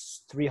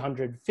takes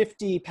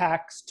 350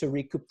 packs to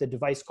recoup the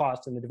device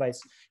cost, and the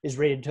device is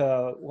rated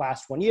to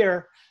last 1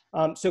 year.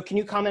 So can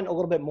you comment a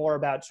little bit more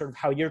about sort of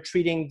how you're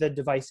treating the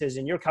devices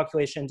in your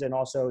calculations, and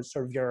also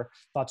sort of your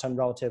thoughts on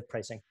relative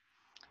pricing?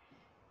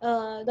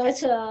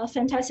 That's a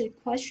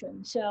fantastic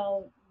question.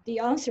 So the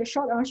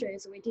short answer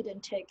is we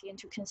didn't take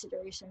into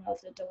consideration of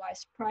the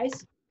device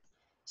price.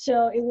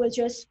 So it was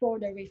just for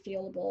the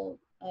refillable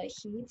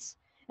heats.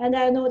 And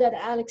I know that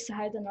Alex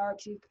had an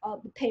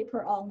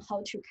paper on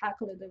how to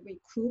calculate the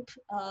recoup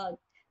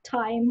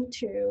time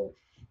to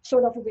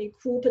sort of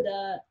recoup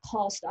the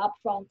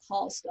upfront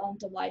cost on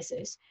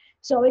devices.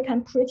 So we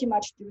can pretty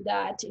much do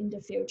that in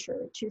the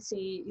future to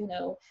see,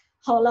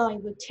 how long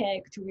it would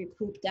take to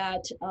recoup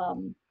that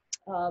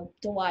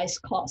device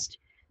cost.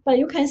 But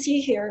you can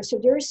see here, so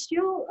there's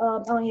still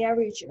on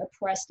average a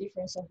price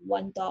difference of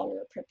 $1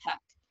 per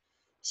pack.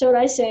 So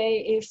let's say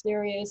if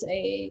there is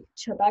a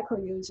tobacco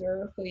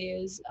user who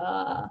is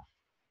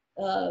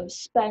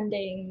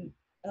spending,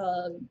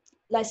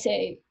 let's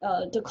say,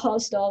 the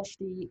cost of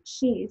the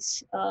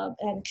heats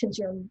and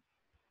consume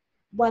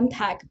 1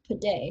 pack per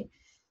day.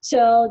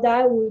 So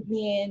that would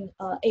mean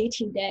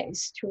 80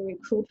 days to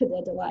recoup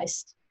the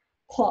device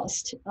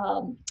cost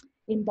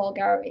in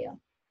Bulgaria.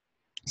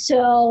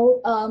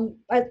 So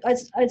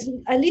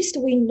at least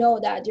we know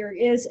that there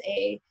is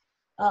a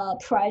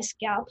price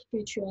gap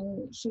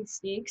between heat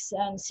sticks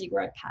and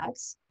cigarette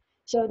packs.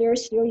 So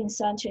there's still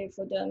incentive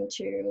for them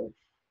to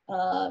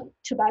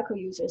tobacco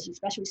users,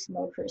 especially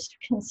smokers, to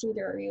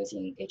consider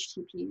using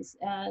HTPs,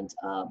 and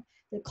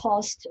the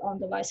cost on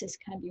devices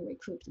can be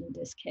recouped in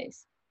this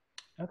case.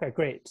 Okay,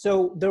 great.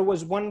 So there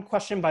was one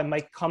question by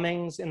Mike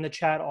Cummings in the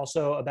chat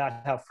also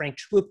about how Frank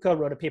Schlupka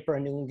wrote a paper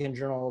in New England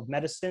Journal of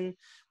Medicine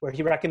where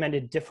he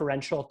recommended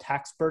differential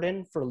tax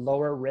burden for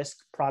lower risk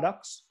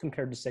products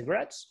compared to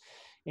cigarettes.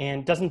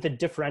 And doesn't the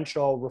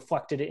differential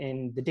reflected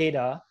in the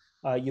data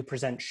you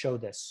present show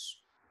this?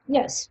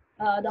 Yes,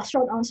 the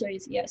short answer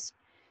is yes.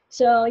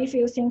 So if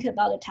you think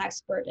about the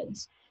tax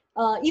burdens,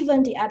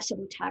 even the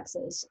absolute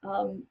taxes,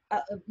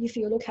 if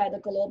you look at the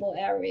global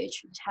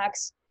average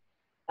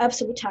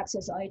absolute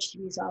taxes on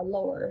HTPs are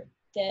lower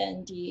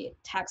than the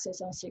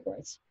taxes on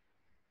cigarettes.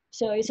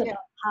 So it's about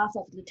half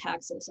of the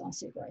taxes on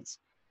cigarettes.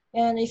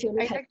 And if you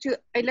look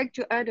I'd like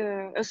to add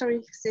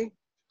sorry, say.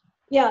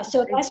 Yeah,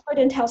 so tax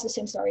burden tells the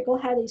same story. Go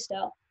ahead,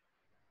 Estelle.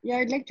 Yeah,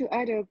 I'd like to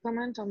add a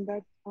comment on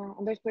that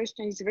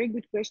question. It's a very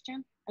good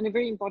question and a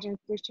very important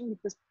question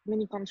because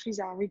many countries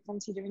are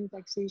reconsidering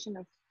taxation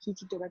of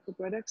heated tobacco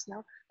products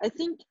now. I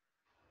think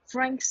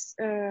Frank's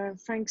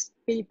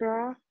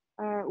paper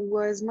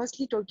was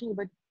mostly talking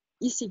about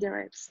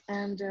e-cigarettes,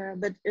 and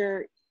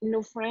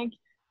Frank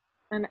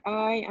and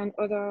I and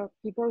other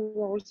people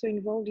were also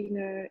involved in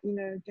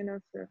a kind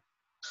of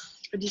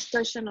a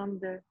discussion on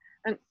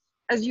and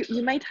as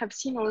you might have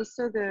seen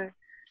also the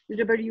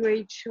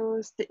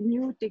WHO's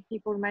new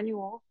technical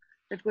manual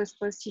that was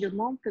posted a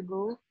month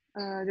ago.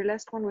 The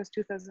last one was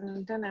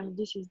 2010, and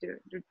this is the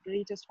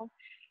latest one.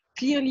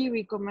 Clearly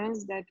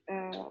recommends that,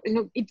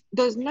 it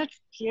does not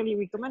clearly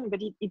recommend,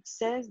 but it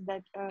says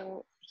that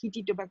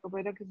heated tobacco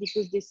products,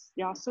 because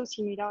they are so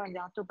similar and they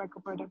are tobacco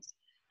products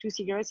to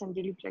cigarettes and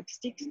they look like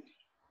sticks,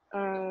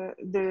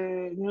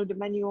 the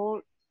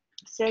manual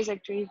says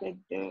actually that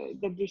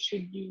they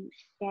should be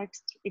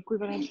taxed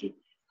equivalently.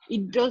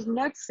 It does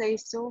not say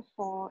so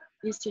for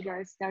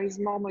e-cigarettes. There is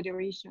more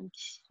moderation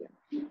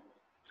here.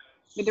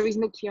 But there is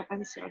no clear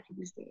answer to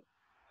this.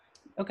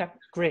 Okay,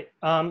 great.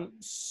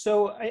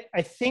 So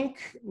I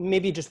think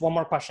maybe just one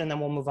more question, then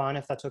we'll move on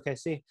if that's okay,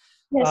 See.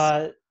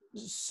 Yes.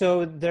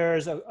 So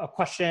there's a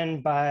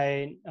question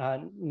by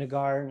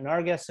Nagar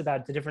Nargis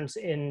about the difference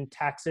in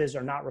taxes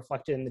are not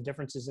reflected in the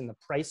differences in the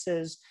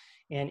prices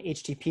and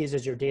HTPs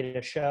as your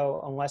data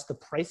show. Unless the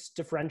price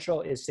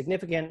differential is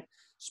significant,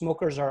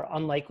 smokers are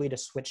unlikely to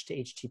switch to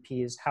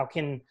HTPs. How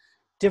can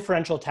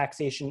differential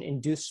taxation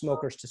induce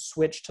smokers to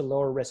switch to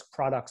lower risk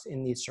products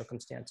in these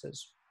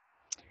circumstances?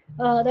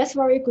 That's a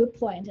very good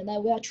point,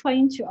 and we are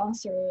trying to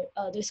answer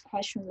this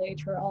question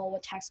later on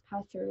with tax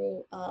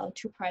pass-through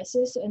to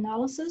prices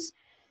analysis.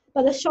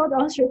 But the short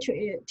answer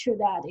to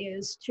that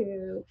is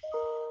to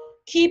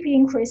keep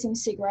increasing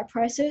cigarette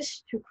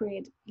prices to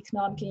create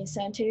economic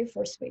incentive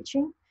for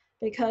switching,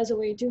 because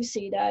we do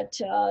see that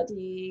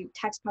the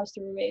tax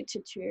pass-through rate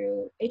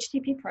to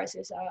HTP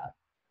prices are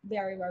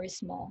very, very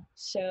small.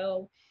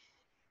 So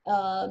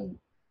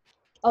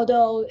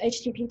although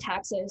HTP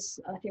taxes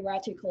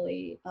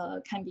theoretically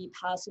can be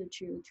passed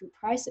to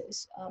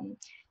prices,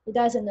 it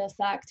doesn't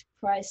affect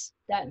price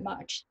that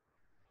much.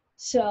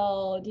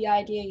 So the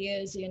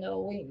idea is,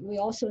 we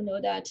also know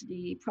that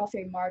the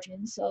profit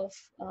margins of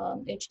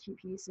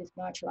HTPs is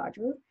much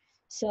larger.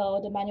 So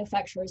the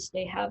manufacturers,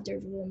 they have the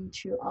room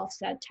to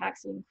offset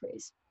tax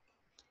increase.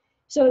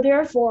 So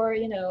therefore,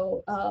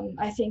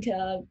 I think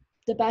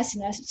the best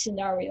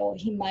scenario,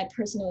 in my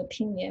personal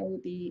opinion,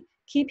 would be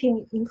keep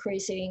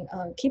increasing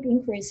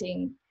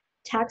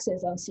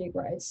taxes on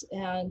cigarettes,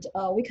 and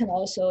we can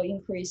also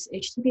increase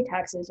HTP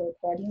taxes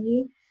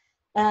accordingly.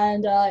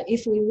 And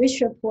if we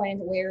reach a point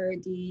where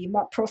the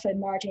profit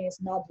margin is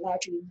not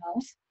large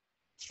enough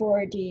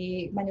for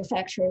the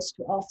manufacturers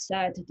to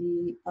offset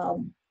the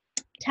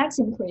tax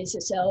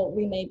increases, so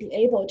we may be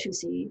able to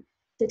see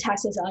the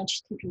taxes on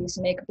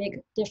HTPs make a big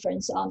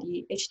difference on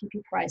the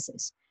HTP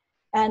prices.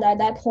 And at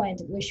that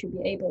point, we should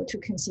be able to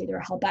consider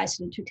how best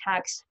to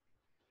tax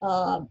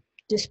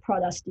these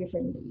products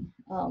differently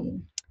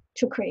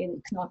to create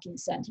economic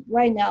incentive.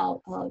 Right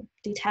now,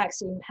 the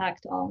tax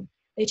impact on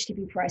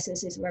HTP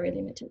prices is very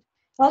limited.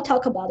 I'll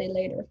talk about it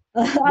later.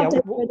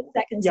 After the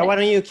second why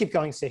don't you keep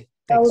going, See?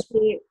 Thanks.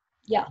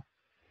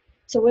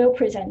 So we'll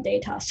present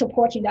data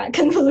supporting that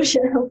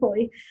conclusion,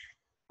 hopefully.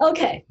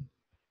 Okay.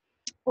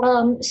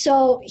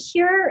 So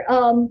here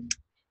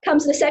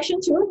comes the section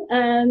 2,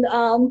 and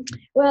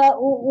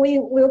well, we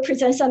will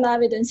present some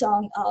evidence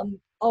on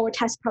our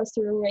tax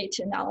pass-through rate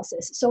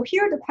analysis. So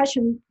here the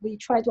question we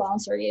try to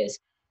answer is,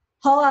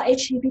 how are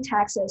HTP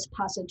taxes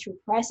passed through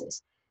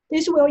prices?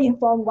 This will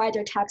inform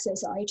whether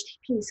taxes on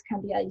HTPs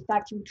can be an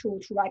effective tool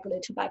to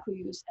regulate tobacco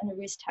use and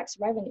raise tax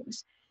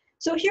revenues.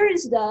 So here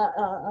is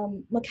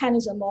the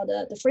mechanism or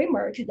the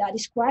framework that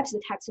describes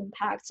the tax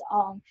impacts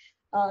on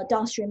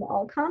downstream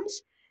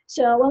outcomes.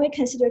 So when we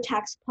consider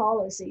tax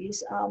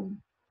policies,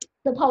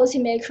 the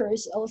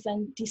policymakers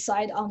often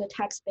decide on the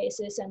tax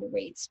basis and the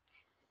rates.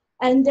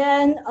 And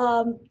then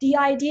the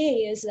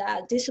idea is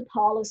that these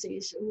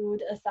policies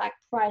would affect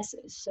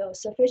prices, so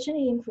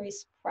sufficiently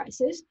increase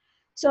prices.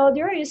 So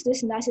there is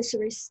this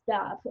necessary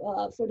step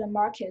for the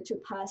market to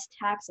pass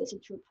taxes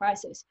to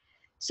prices.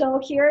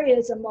 So here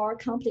is a more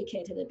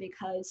complicated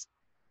because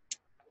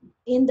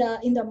in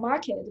the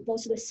market,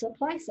 both the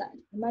supply side,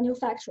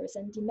 manufacturers,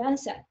 and demand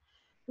side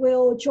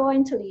will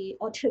jointly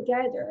or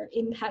together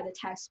impact the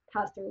tax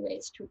pass-through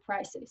rates to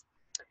prices.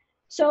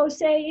 So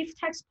say if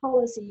tax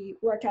policy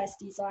work as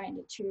designed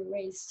to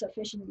raise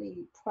sufficiently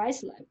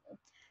price level,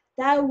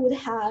 that would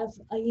have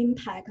an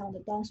impact on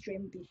the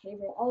downstream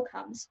behavioral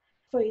outcomes.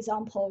 For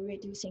example,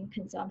 reducing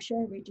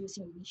consumption,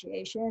 reducing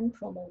initiation,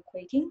 promote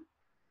quitting.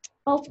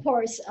 Of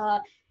course,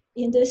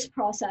 in this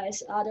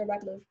process, other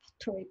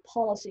regulatory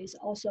policies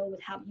also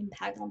would have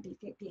impact on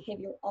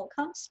behavioral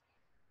outcomes.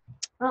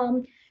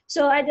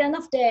 So at the end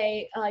of the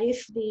day,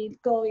 if the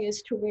goal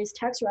is to raise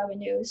tax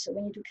revenues,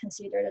 we need to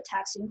consider the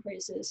tax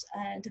increases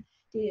and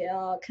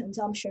the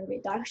consumption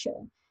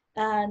reduction.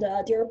 And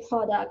their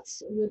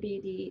products will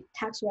be the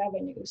tax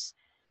revenues.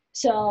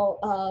 So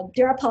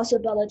there are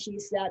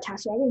possibilities that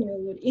tax revenue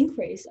would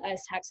increase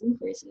as tax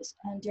increases,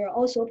 and there are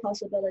also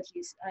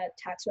possibilities that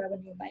tax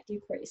revenue might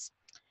decrease.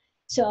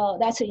 So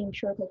that's an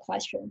empirical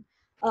question.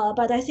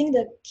 But I think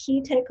the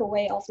key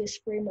takeaway of this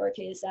framework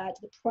is that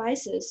the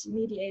prices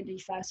mediate the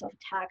effects of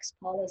tax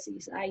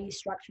policies, i.e.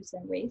 structures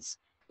and rates,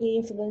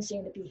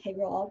 influencing the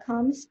behavioral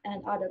outcomes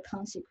and other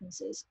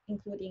consequences,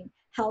 including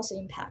health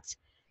impacts.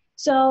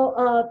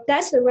 So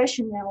that's the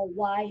rationale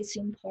why it's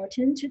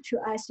important to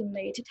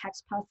estimate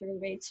tax pass-through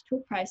rates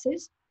to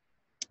prices.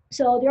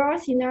 So there are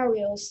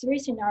three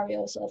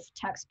scenarios of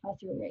tax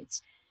pass-through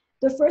rates.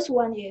 The first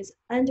one is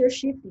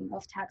undershifting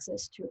of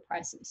taxes to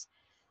prices.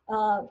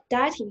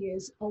 That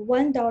is a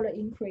 $1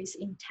 increase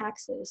in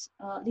taxes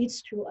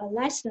leads to a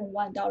less than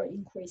 $1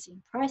 increase in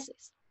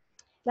prices.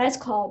 That's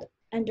called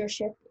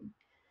undershifting.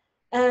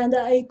 And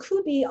it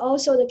could be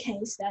also the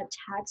case that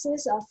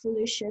taxes are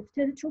fully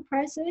shifted to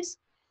prices.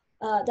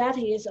 That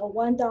is a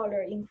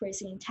 $1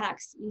 increase in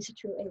tax leads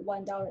to a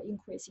 $1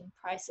 increase in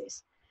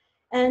prices.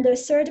 And the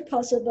third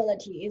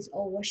possibility is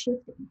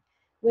overshifting,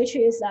 which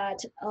is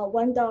that a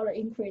 $1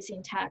 increase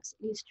in tax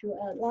leads to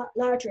a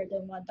larger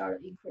than $1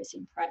 increase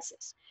in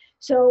prices.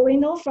 So we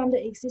know from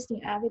the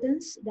existing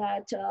evidence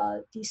that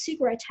the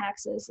cigarette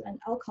taxes and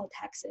alcohol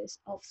taxes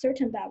of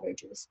certain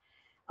beverages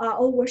are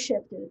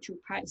overshifted to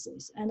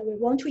prices. And we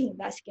want to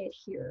investigate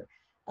here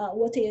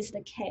what is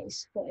the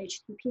case for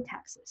HTP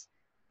taxes.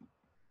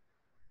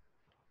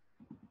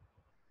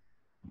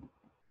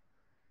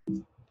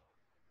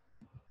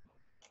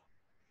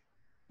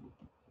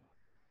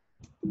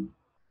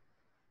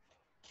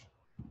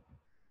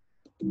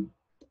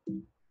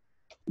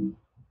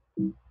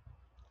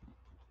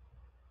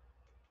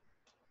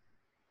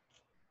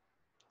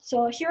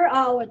 So here are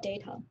our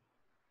data.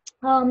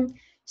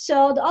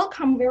 So the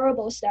outcome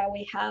variables that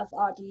we have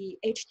are the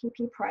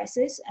HTP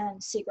prices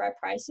and cigarette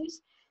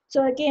prices.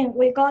 So again,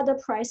 we got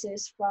the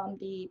prices from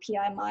the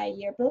PMI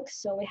yearbook.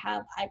 So we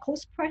have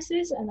IQOS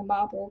prices and the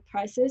Marlboro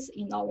prices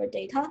in our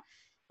data.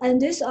 And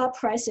these are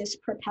prices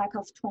per pack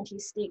of 20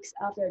 sticks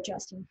after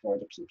adjusting for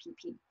the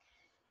PPP.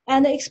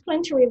 And the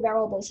explanatory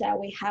variables that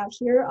we have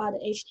here are the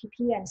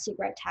HTP and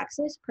cigarette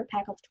taxes per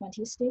pack of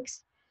 20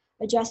 sticks,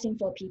 adjusting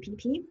for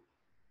PPP.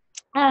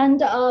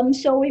 And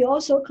so we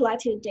also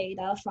collected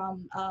data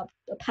from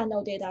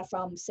panel data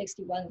from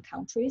 61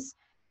 countries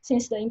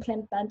since the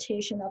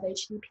implementation of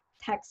HTP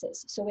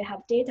taxes. So we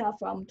have data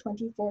from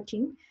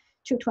 2014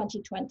 to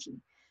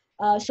 2020.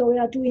 So we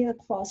are doing a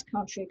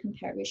cross-country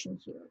comparison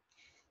here.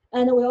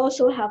 And we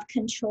also have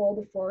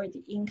control for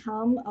the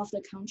income of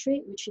the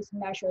country, which is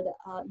measured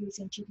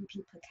using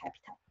GDP per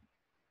capita.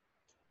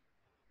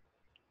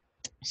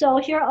 So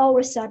here are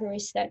our summary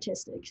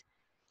statistics.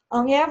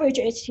 On average,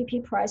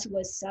 HTP price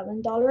was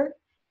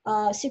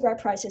 $7,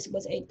 cigarette prices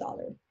was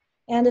 $8.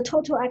 And the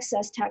total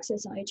excess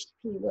taxes on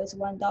HTP was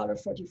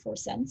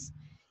 $1.44.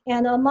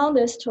 And among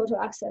this total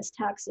excess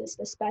taxes,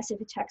 the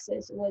specific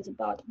taxes was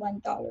about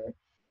 $1,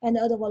 and the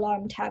other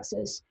alarm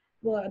taxes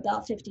were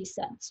about 50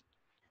 cents.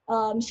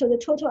 So the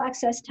total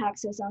excess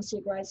taxes on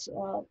cigarettes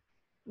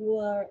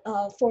were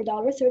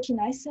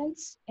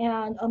 $4.39.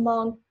 And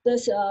among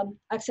this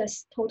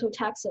excess total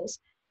taxes,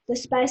 the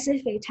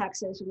specific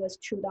taxes was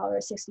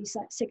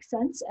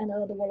 $2.66, and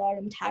the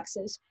volume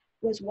taxes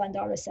was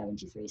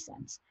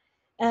 $1.73.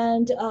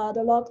 And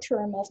the log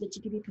term of the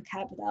GDP per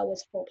capita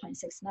was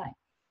 4.69.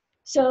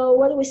 So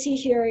what we see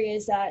here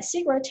is that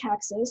cigarette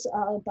taxes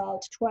are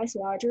about twice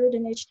larger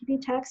than HTP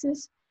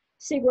taxes.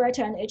 Cigarette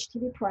and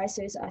HTP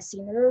prices are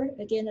similar.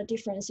 Again, the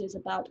difference is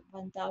about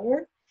 $1.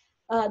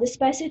 The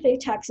specific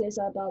taxes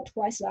are about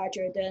twice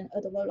larger than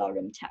the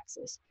volume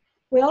taxes.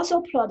 We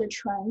also plotted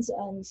trends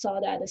and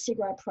saw that the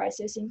cigarette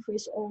prices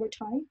increased over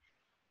time.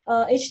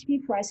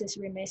 HTP prices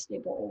remain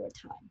stable over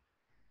time.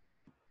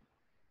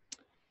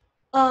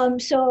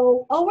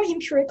 So our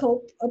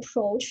empirical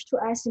approach to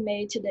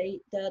estimate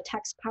the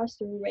tax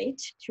pass-through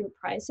rate to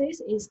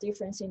prices is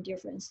difference in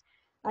difference,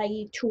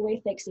 i.e. two-way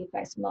fixed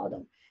effects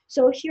model.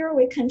 So here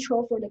we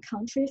control for the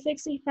country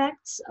fixed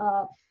effects,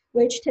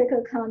 which take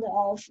account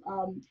of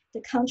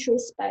the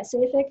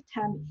country-specific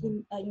time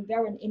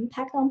invariant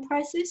impact on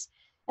prices.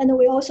 And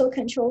we also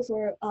control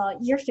for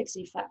year fixed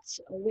effects,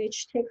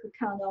 which take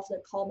account of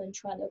the common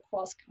trend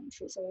across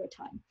countries over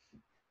time.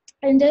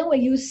 And then we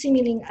use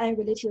seemingly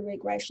unrelated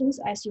regressions,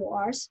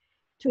 SURs,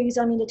 to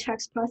examine the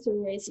tax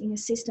pass-through rates in a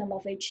system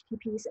of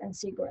HTPs and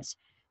cigarettes.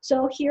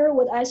 So here,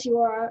 what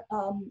SUR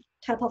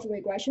type of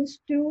regressions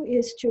do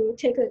is to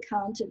take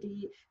account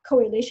the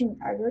correlation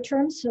error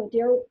terms. So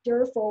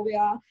therefore, we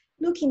are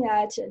looking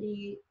at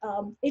the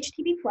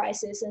HTP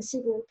prices and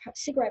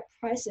cigarette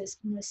prices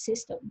in the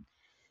system.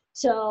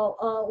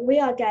 So we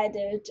are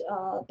guided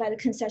by the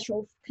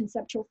conceptual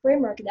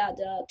framework that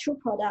the two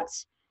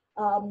products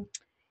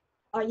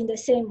are in the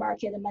same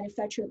market and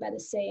manufactured by the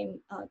same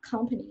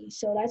company.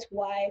 So that's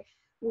why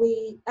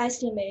we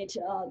estimate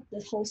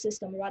the whole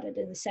system rather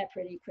than a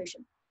separate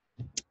equation.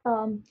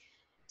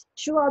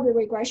 Throughout the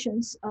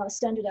regressions,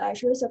 standard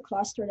measures are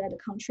clustered at the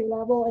country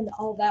level and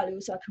all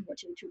values are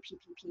converted to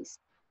PPPs.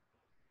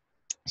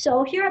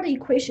 So here are the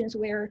equations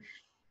where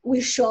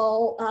we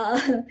show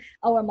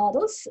our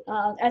models.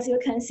 As you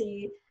can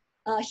see,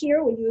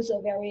 here we use a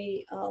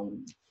very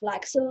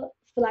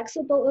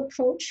flexible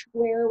approach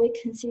where we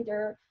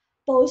consider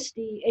both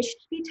the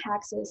HTP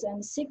taxes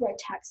and cigarette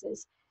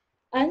taxes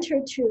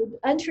enter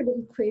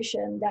the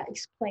equation that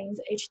explains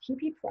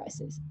HTP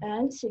prices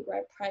and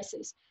cigarette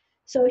prices.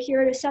 So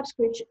here the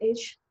subscript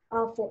H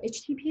for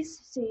HTPs,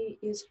 C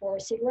is for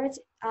cigarettes,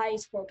 I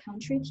is for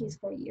country, T is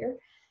for year.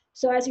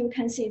 So as you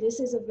can see,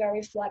 this is a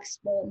very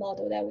flexible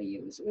model that we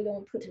use. We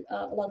don't put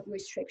a lot of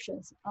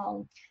restrictions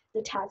on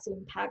the tax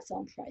impacts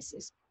on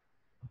prices.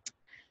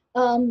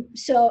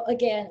 So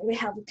again, we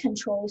have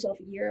controls of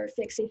year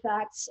fixed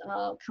effects,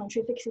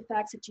 country fixed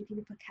effects,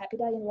 GDP per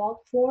capita in log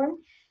form.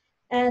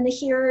 And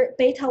here,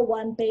 beta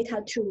 1,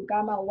 beta 2,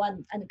 gamma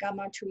 1, and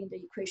gamma 2 in the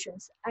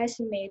equations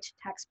estimate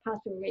tax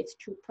pass-through rates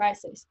to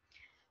prices.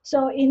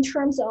 So in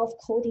terms of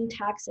coding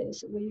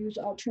taxes, we use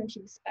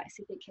alternative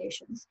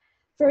specifications.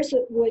 First,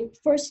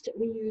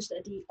 we use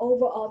the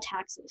overall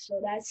taxes.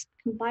 So that's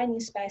combining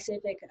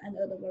specific and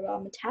other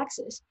volume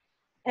taxes.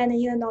 And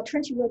in an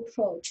alternative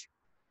approach,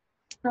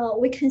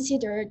 we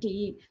consider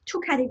the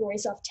two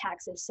categories of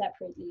taxes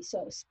separately.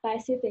 So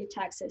specific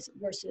taxes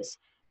versus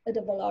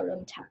the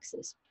volume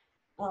taxes.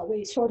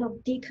 We sort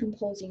of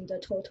decomposing the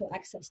total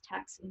excess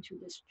tax into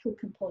these two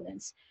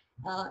components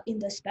in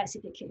the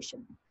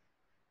specification.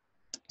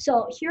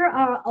 So here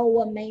are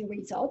our main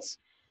results.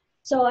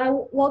 So I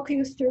will walk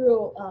you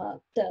through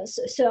this.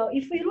 So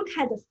if we look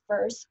at the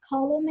first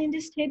column in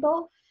this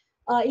table,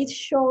 it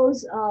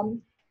shows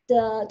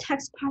the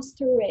tax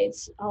pass-through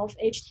rates of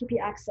HTP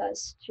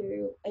access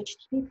to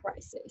HTP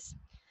prices.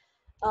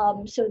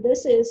 So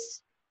this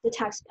is the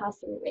tax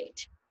pass-through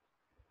rate.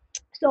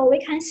 So we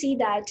can see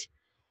that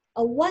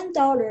a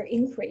 $1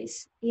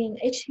 increase in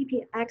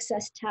HTP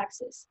access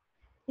taxes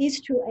leads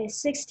to a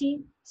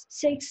 16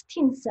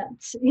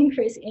 cents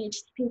increase in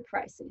HTP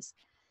prices.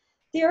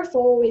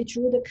 Therefore, we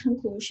drew the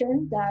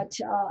conclusion that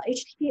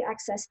HTP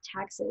access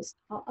taxes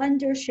are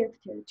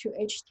undershifted to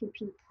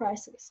HTP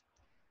prices.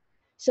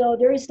 So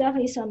there is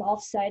definitely some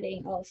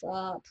offsetting of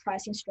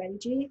pricing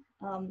strategy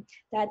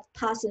that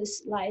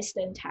passes less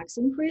than tax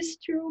increase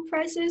through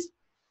prices.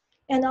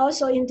 And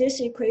also in this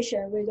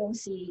equation, we don't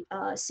see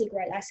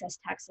cigarette excess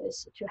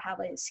taxes to have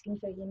a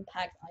significant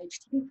impact on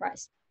HTP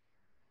price.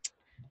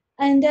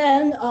 And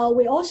then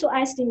we also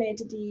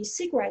estimate the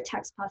cigarette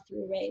tax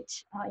pass-through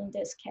rate in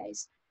this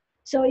case.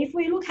 So if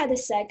we look at the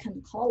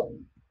second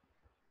column,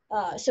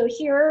 so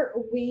here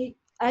we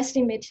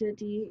estimated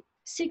the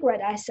cigarette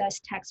excess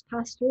tax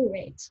pass-through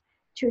rates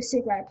to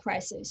cigarette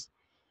prices.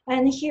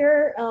 And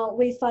here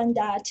we find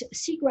that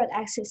cigarette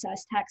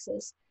excess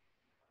taxes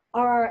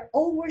are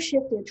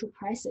overshifted to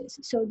prices.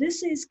 So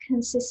this is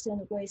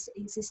consistent with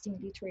existing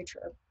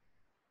literature.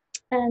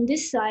 And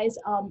this size,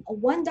 a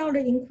 $1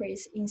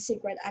 increase in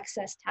cigarette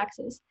excess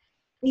taxes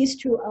leads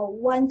to a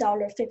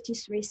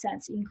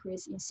 $1.53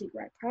 increase in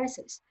cigarette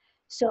prices.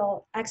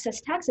 So excess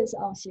taxes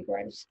on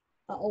cigarettes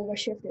are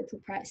overshifted to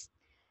price.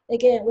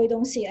 Again, we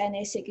don't see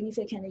any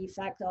significant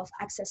effect of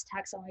excess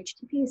tax on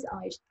HTPs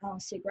on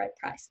cigarette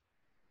price.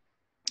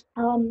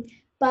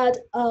 But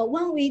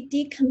when we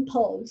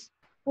decompose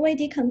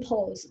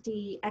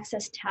the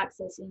excess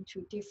taxes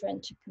into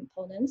different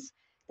components,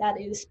 that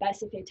is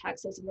specific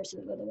taxes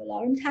versus ad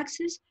valorem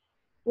taxes,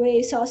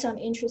 we saw some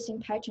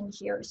interesting pattern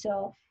here.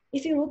 So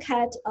if you look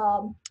at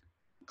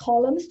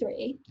column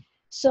 3,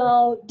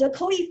 so the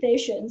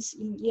coefficients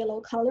in yellow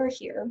color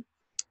here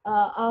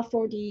are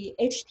for the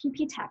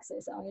HTP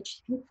taxes on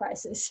HTP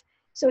prices.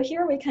 So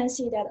here we can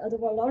see that ad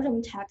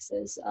valorem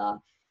taxes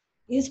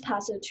is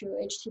passed to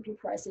HTP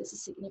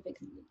prices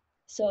significantly.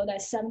 So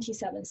that's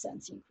 77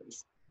 cents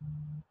increase.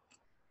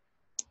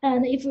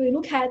 And if we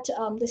look at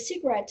the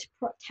cigarette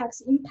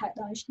tax impact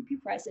on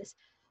HTP prices,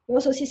 we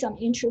also see some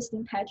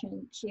interesting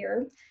pattern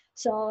here.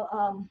 So,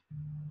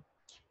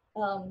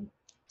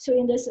 so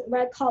in this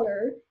red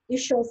color, it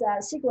shows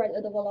that cigarette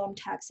ad valorem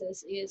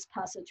taxes is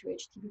passed to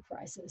HTP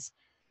prices.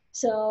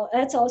 So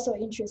that's also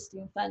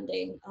interesting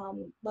finding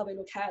when we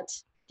look at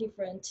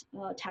different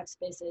tax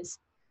bases.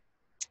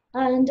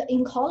 And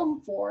in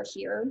column 4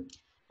 here,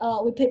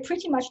 we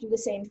pretty much do the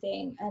same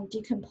thing and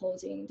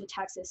decomposing the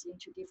taxes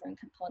into different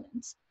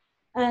components.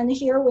 And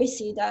here we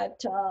see that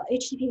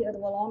HTP ad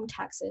valorem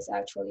taxes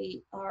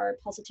actually are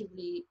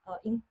positively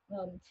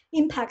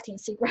impacting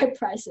cigarette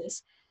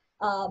prices,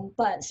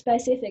 but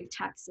specific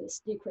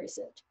taxes decrease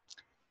it.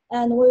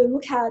 And when we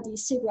look at the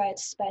cigarette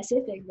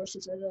specific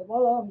versus ad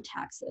valorem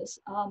taxes,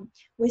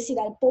 we see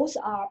that both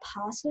are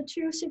passed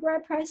to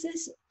cigarette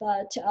prices,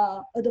 but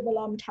ad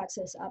valorem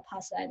taxes are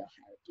passed at a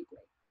higher degree.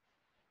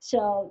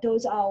 So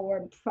those are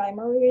our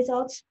primary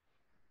results.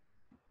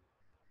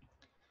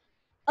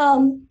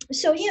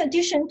 So in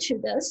addition to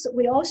this,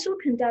 we also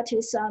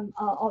conducted some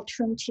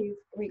alternative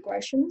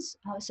regressions.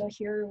 So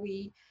here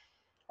we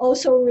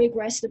also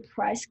regress the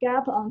price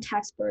gap on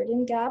tax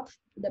burden gap,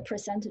 the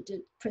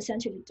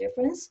percentage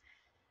difference.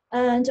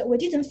 And we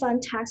didn't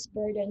find tax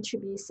burden to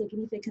be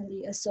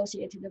significantly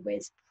associated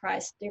with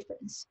price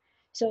difference.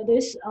 So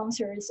this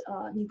answers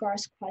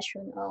Nigar's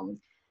question.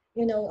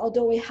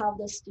 Although we have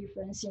this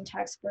difference in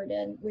tax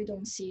burden, we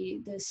don't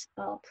see this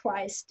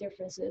price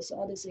differences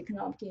or this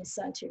economic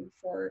incentive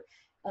for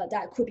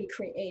that could be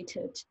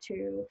created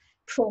to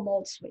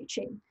promote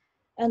switching.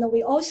 And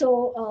we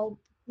also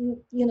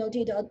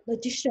did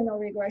additional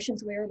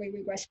regressions where we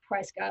regress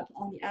price gap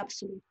on the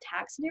absolute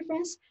tax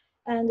difference,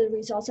 and the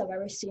results are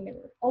very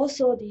similar.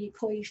 Also, the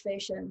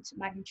coefficient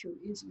magnitude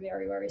is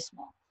very, very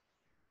small.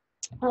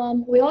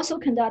 We also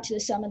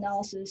conducted some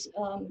analysis,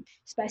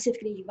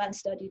 specifically event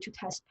study to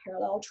test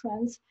parallel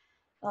trends.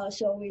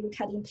 So we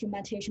look at the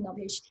implementation of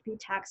HTP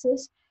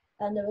taxes,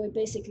 and we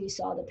basically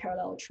saw the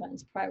parallel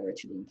trends prior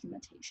to the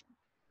implementation.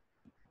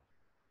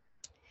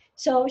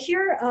 So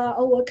here are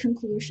our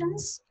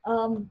conclusions.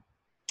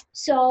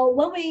 So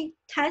when we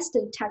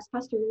tested tax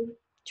pass-through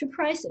to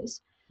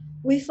prices,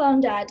 we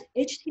found that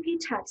HTP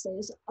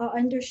taxes are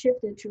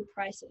undershifted to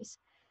prices.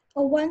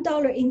 A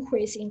 $1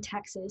 increase in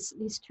taxes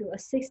leads to a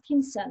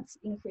 16 cents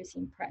increase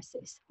in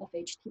prices of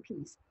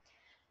HTPs.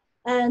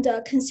 And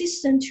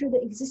consistent to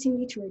the existing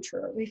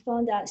literature, we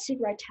found that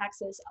cigarette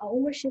taxes are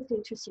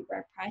overshifted to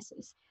cigarette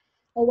prices.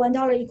 A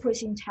 $1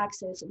 increase in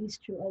taxes leads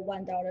to a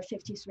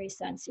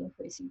 $1.53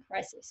 increase in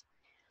prices.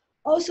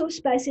 Also,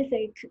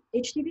 specific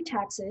HTP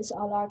taxes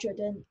are larger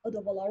than ad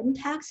valorem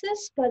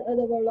taxes, but ad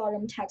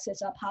valorem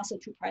taxes are passed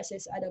to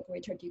prices at a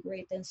greater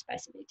degree than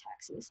specific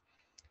taxes.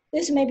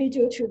 This may be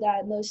due to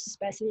that most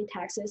specific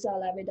taxes are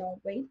levied on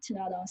weight,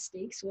 not on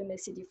sticks. We may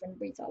see different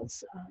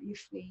results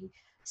if we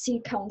see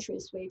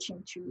countries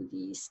switching to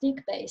the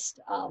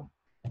stick-based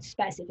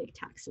specific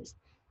taxes.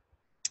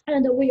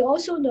 And we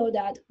also know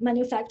that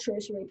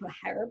manufacturers reap a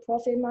higher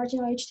profit margin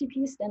on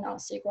HTPs than on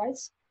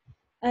cigarettes,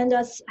 and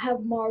thus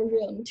have more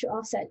room to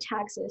offset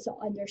taxes or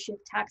undershift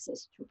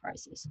taxes to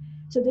prices.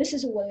 So this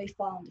is what we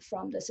found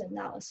from this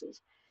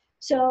analysis.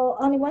 So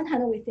on the one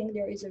hand, we think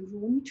there is a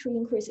room to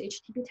increase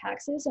HTP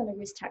taxes and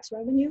raise tax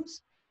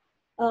revenues.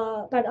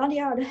 But on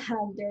the other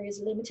hand, there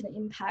is limited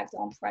impact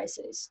on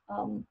prices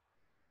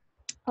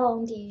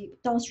on the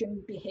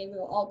downstream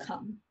behavioral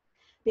outcome.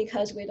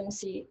 because we don't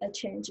see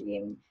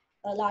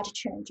a large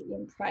change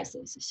in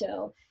prices.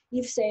 So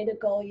if say the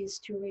goal is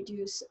to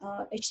reduce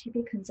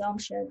HTP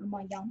consumption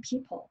among young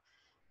people,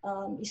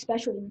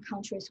 especially in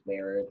countries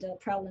where the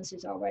prevalence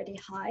is already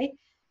high,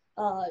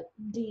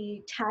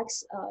 the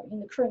tax in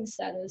the current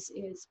status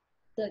is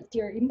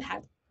their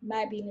impact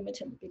might be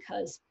limited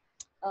because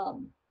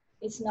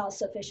it's not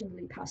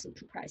sufficiently passed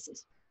to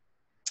prices.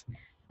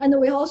 And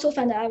we also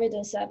find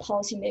evidence that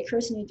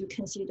policymakers need to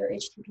consider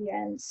HTP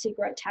and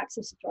cigarette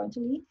taxes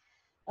jointly,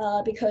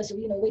 because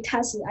we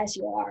tested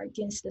SUR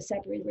against the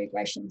separate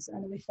regressions,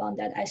 and we found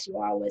that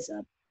SUR was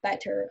a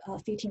better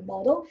fitting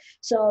model.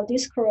 So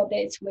this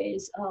correlates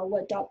with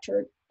what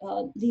Dr.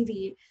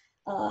 Levy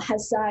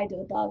has said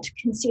about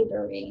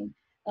considering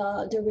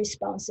the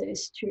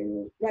responses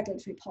to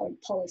regulatory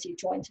policy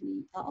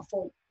jointly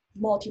for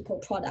multiple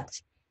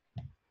products.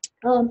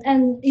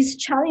 And it's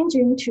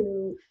challenging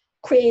to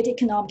create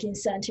economic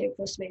incentive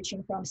for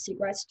switching from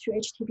cigarettes to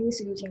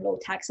HTPs using low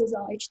taxes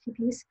on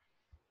HTPs.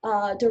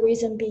 The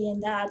reason being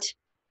that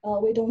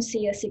we don't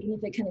see a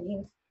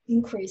significant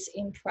increase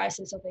in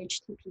prices of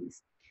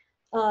HTPs.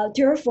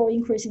 Therefore,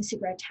 increasing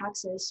cigarette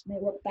taxes may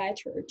work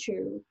better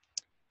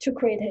to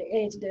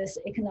create this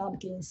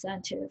economic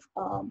incentive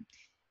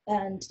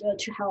and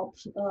to help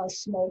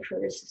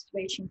smokers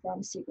switching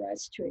from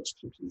cigarettes to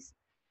HTPs.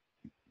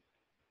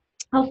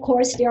 Of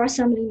course, there are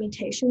some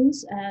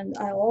limitations, and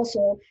I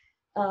also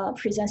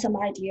present some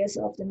ideas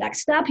of the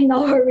next step in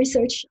our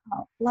research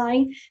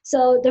line.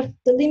 So the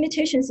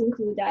limitations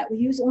include that we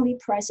use only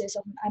prices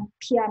of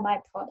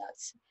PMI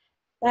products.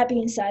 That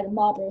being said,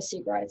 Marlboro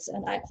cigarettes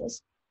and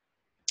IQOS.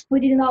 We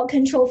did not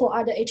control for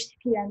other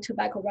HTP and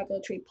tobacco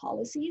regulatory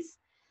policies.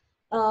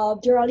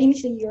 There are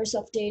limited years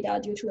of data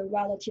due to the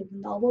relative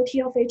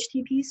novelty of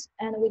HTPs,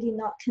 and we did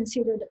not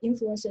consider the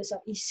influences of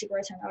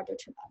e-cigarettes and other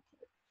tobacco.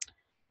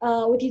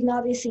 We did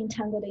not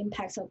disentangle the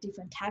impacts of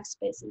different tax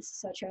bases,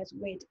 such as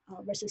weight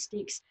versus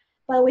sticks.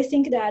 But we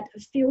think that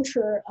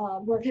future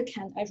work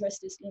can address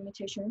these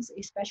limitations,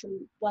 especially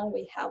when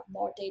we have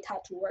more data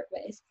to work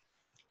with.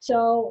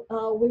 So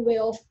we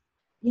will,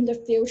 in the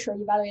future,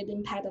 evaluate the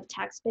impact of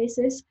tax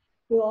bases.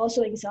 We will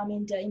also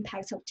examine the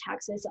impacts of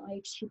taxes on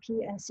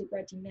HTP and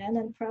cigarette demand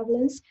and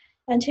prevalence,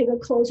 and take a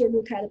closer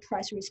look at the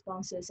price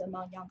responses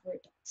among younger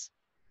adults.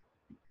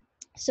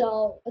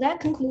 So that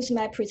concludes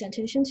my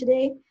presentation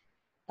today.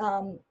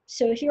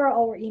 So here are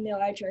our email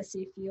address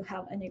if you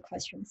have any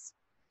questions.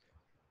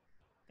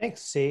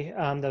 Thanks, C.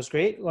 That was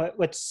great.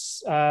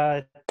 Let's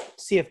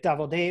see if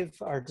Davil Dave,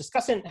 our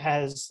discussant,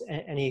 has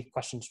any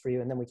questions for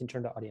you, and then we can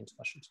turn to audience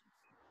questions.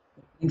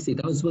 Thanks, C.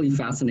 That was really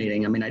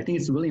fascinating. I mean, I think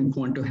it's really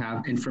important to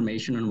have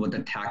information on what the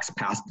tax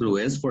pass-through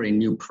is for a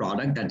new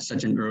product at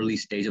such an early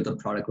stage of the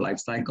product life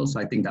cycle. So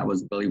I think that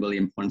was really, really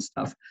important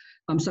stuff.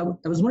 So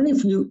I was wondering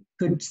if you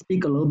could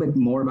speak a little bit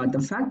more about the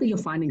fact that you're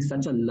finding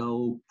such a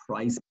low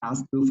price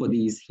pass-through for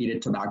these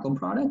heated tobacco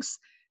products.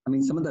 I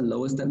mean, some of the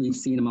lowest that we've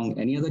seen among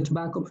any other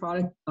tobacco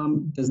product.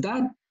 Does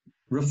that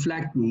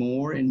reflect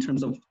more in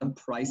terms of the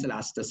price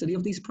elasticity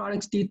of these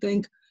products, do you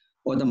think,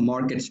 or the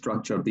market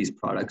structure of these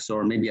products,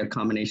 or maybe a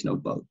combination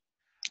of both?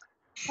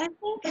 I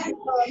think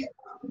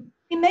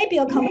it may be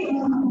a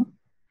combination,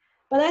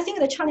 but I think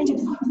the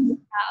challenges we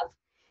have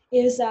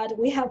is that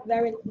we have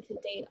very limited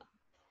data.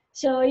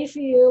 So if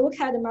you look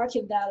at the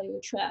market value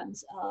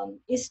trends,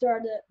 it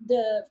started,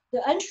 the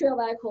entry of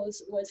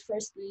IQOS was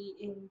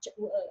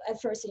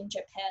at first in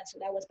Japan, so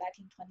that was back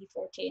in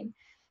 2014,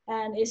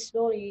 and it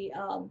slowly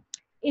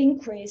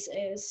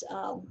increases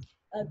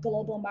a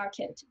global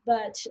market,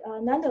 but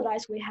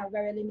nonetheless, we have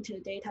very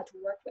limited data to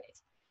work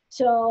with.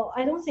 So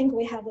I don't think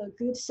we have a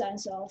good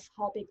sense of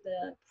how big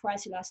the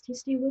price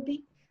elasticity will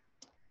be.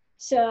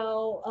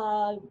 So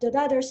the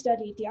other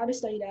study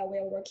that we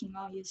are working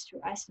on is to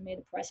estimate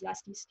the price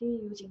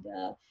elasticity using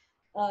the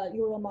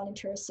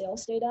Euromonitor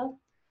sales data.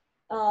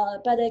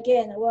 But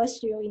again, we're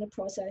still in the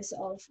process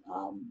of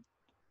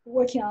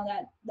working on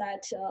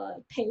that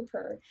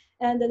paper.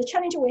 And the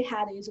challenge we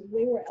had is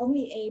we were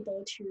only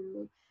able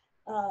to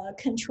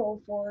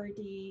control for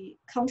the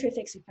country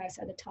fixed effects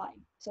at the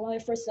time. So when I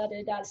first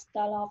started that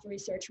line of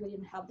research, we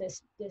didn't have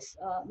this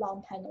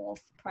long panel of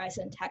price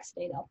and tax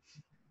data.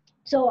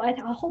 So I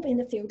hope in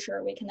the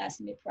future we can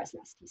estimate price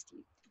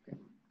elasticity.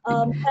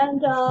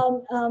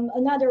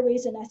 Another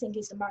reason I think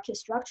is the market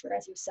structure,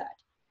 as you said,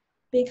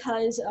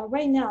 because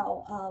right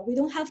now we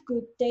don't have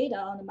good data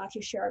on the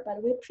market share,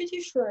 but we're pretty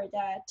sure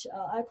that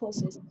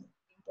IQOS is a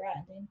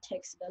brand and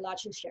takes the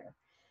largest share.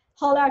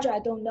 How large, I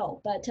don't know,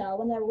 but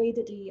when I read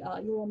the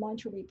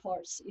Euromonitor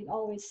reports, it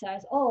always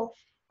says, oh,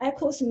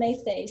 IQOS may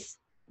face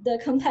the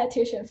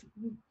competition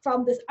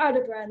from this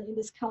other brand in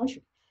this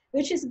country,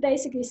 which is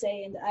basically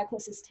saying that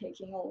IQOS is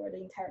taking over the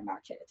entire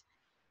market,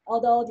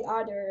 although the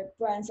other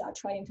brands are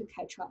trying to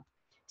catch up.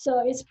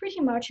 So it's pretty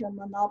much a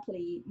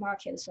monopoly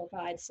market, so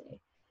far I'd say.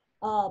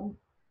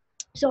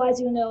 So as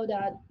you know,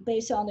 that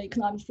based on the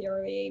economic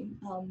theory,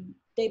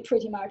 they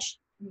pretty much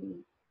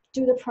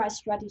do the price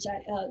strategy,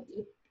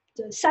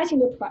 setting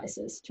the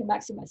prices to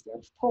maximize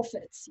their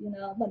profits in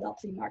a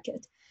monopoly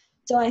market.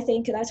 So I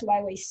think that's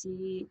why we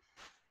see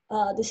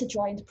this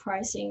joint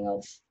pricing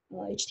of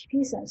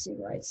HTPs and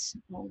cigarettes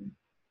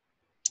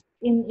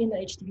in the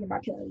HTP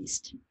market at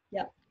least.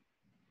 Yeah.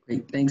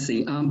 Great, thanks,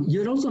 C. You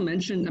had also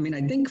mentioned, I mean,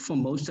 I think for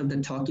most of the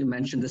talk, you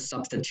mentioned the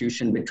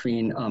substitution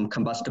between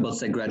combustible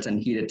cigarettes and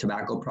heated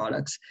tobacco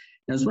products.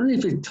 And I was wondering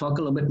if you'd talk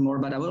a little bit more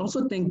about it. I would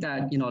also think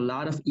that, you know, a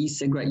lot of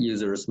e-cigarette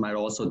users might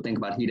also think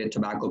about heated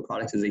tobacco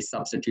products as a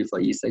substitute for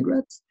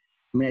e-cigarettes.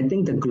 I mean, I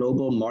think the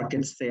global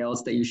market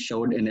sales that you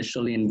showed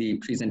initially in the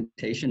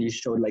presentation, you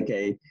showed like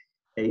a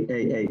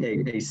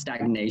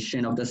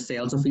stagnation of the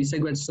sales of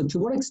e-cigarettes. So to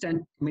what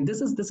extent, I mean,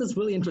 this is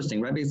really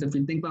interesting, right? Because if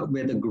you think about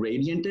where the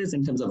gradient is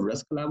in terms of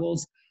risk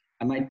levels,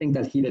 I might think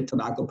that heated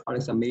tobacco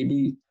products are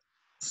maybe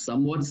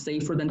somewhat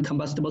safer than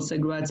combustible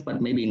cigarettes,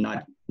 but maybe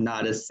not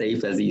as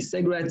safe as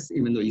e-cigarettes,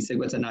 even though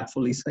e-cigarettes are not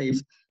fully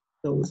safe.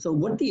 So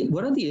what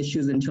are the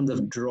issues in terms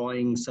of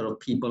drawing sort of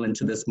people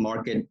into this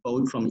market,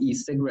 both from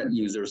e-cigarette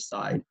user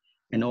side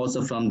and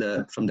also from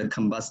the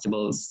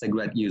combustible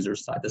cigarette user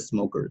side, the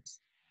smokers?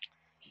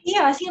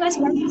 Yeah, I think that's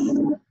very,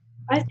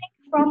 I think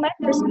from my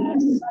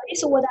perspective,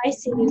 is what I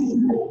see is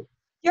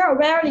there are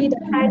rarely the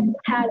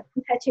head-to-head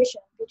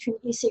competition between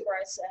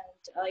e-cigarettes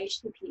and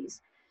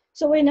HTPs.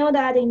 So we know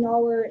that in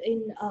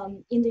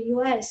the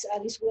US,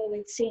 at least what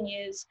we've seen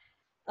is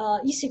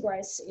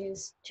e-cigarettes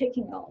is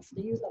taking off,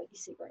 the use of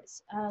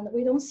e-cigarettes, and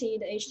we don't see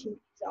the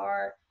HTPs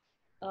are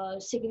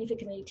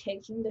significantly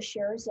taking the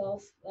shares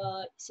of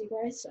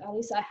cigarettes. At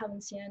least I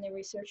haven't seen any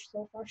research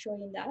so far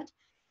showing that.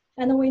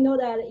 And we know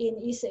that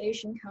in East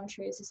Asian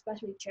countries,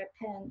 especially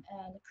Japan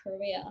and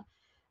Korea,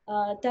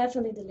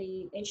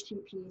 definitely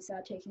HTPs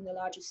are taking the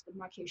largest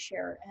market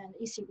share and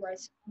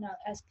e-cigarettes not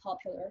as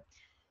popular.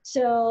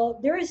 So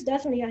there is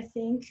definitely, I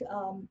think,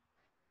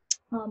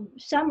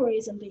 some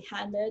reason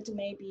behind it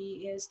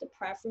maybe is the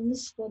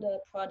preference for the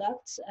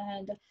products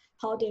and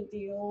how they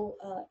view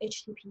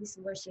HTPs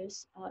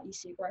versus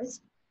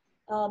e-cigarettes.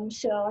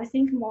 So I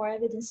think more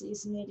evidence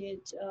is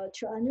needed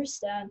to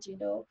understand, you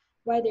know,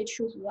 why they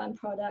choose one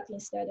product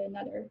instead of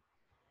another.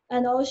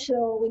 And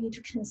also we need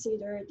to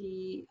consider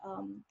the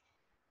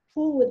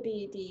who would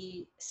be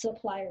the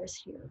suppliers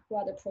here, who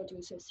are the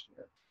producers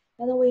here.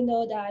 And we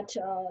know that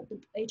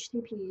the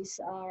HTPs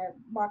are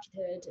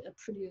marketed,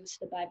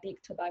 produced by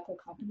big tobacco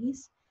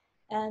companies,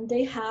 and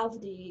they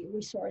have the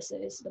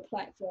resources, the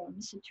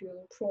platforms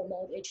to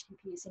promote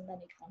HTPs in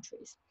many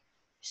countries.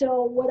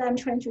 So what I'm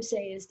trying to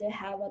say is they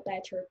have a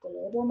better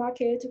global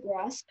market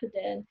grasp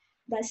than,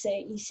 let's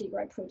say,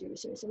 e-cigarette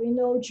producers. We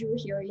know Juul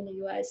here in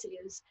the US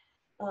is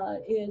a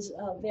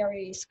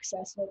very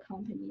successful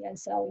company and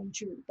selling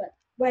Juul, but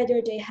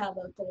whether they have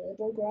a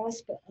global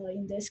grasp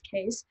in this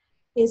case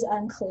is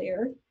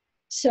unclear.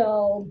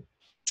 So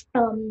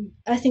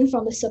I think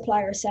from the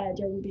supplier side,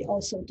 there will be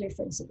also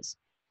differences.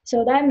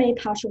 So that may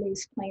partially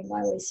explain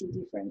why we see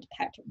different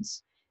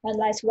patterns. And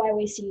that's why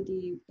we see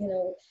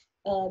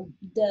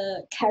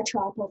the catch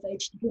up of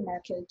HTP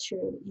market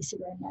to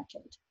e-cigarette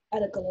market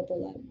at a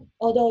global level.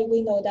 Although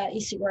we know that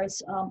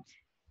e-cigarettes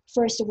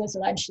first was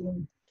launched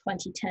in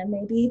 2010,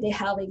 maybe they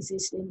have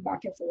existed in the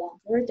market for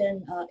longer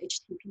than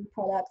HTP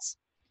products.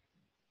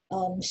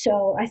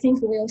 So I think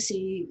we'll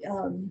see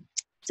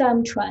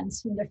some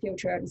trends in the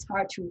future. It's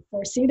hard to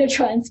foresee the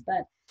trends,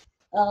 but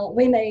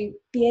we may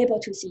be able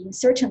to see in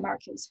certain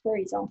markets, for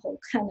example,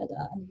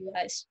 Canada and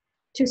US,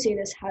 to see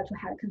this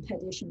head-to-head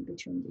competition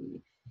between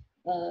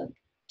the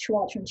two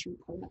alternative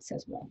products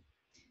as well.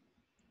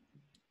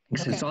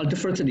 Okay. So I'll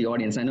defer to the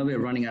audience. I know we're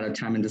running out of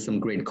time and there's some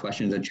great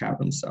questions in the chat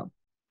room. So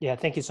yeah,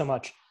 thank you so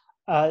much.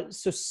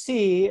 So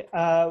C,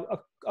 a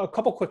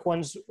couple quick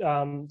ones.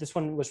 This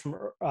one was from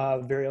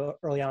very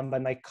early on by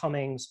Mike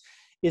Cummings.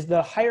 Is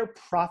the higher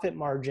profit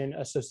margin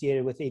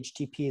associated with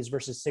HTPs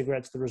versus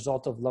cigarettes the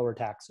result of lower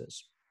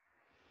taxes?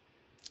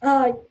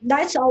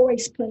 That's our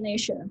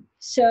explanation.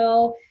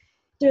 So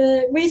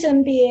the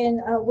reason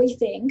being, we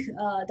think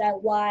that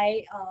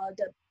why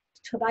the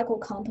tobacco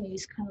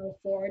companies can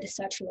afford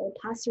such low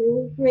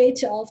pass-through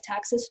rate of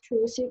taxes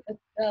to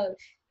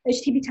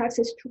HTP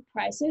taxes to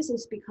prices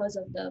is because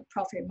of the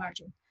profit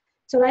margin.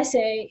 So let's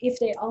say if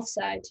they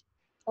offset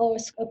or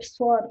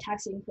absorb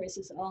tax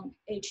increases on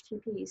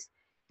HTPs,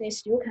 they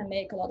still can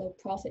make a lot of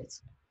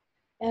profits.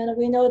 And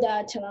we know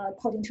that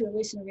according to a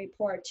recent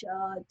report,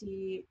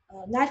 the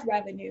net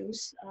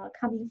revenues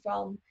coming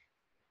from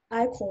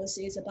IQOS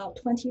is about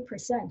 20%,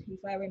 if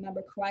I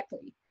remember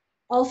correctly,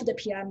 of the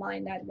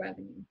PMI net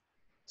revenue.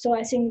 So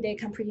I think they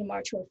can pretty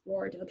much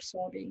afford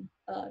absorbing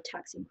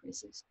tax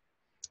increases.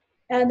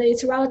 And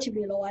it's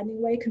relatively low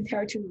anyway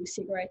compared to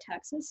cigarette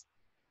taxes.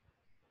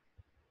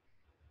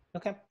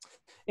 Okay.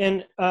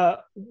 And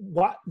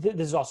this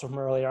is also from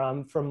earlier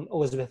on from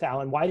Elizabeth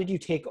Allen. Why did you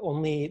take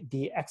only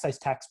the excise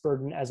tax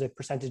burden as a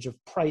percentage of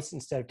price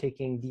instead of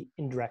taking the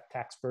indirect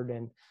tax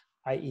burden,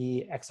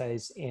 i.e.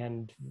 excise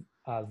and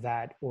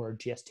VAT or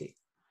GST?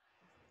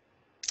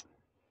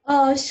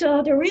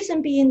 So the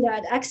reason being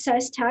that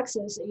excise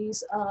taxes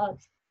is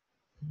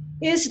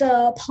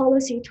the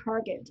policy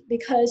target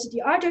because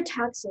the other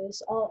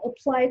taxes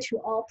apply to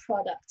all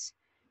products.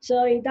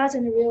 So it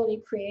doesn't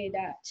really create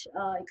that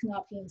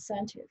economic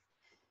incentive.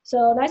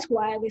 So that's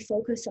why we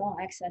focus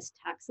on excess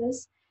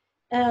taxes.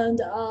 And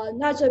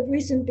not the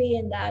reason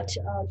being that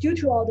due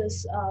to all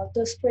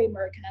this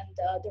framework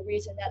and the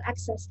reason that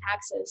excess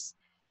taxes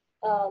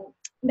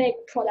make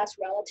products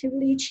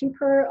relatively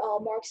cheaper or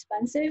more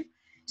expensive.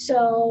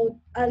 So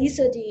at least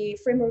the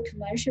Framework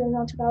Convention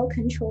on Tobacco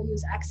Control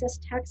use excess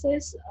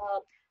taxes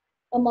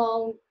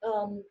among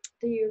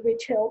the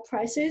retail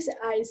prices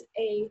as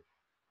a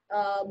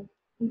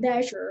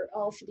measure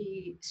of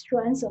the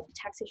strength of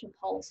taxation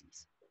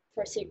policies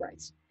for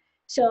cigarettes.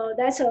 So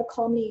that's a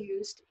commonly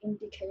used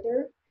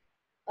indicator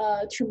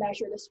to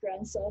measure the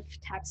strength of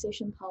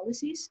taxation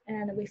policies,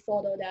 and we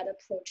follow that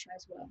approach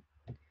as well.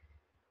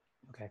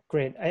 Okay,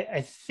 great.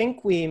 I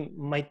think we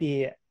might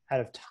be out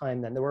of time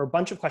then. There were a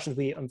bunch of questions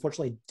we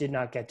unfortunately did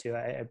not get to.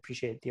 I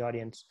appreciate the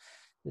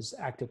audience's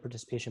active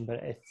participation,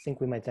 but I think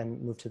we might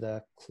then move to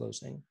the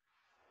closing.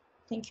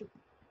 Thank you.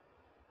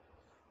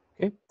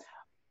 Okay.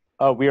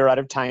 We are out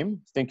of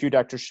time. Thank you,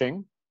 Dr.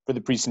 Shang, for the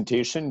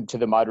presentation, to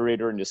the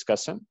moderator and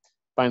discussant.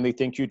 Finally,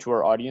 thank you to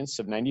our audience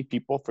of 90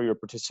 people for your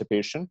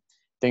participation.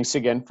 Thanks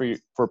again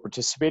for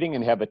participating,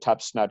 and have a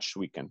top-notch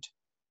weekend.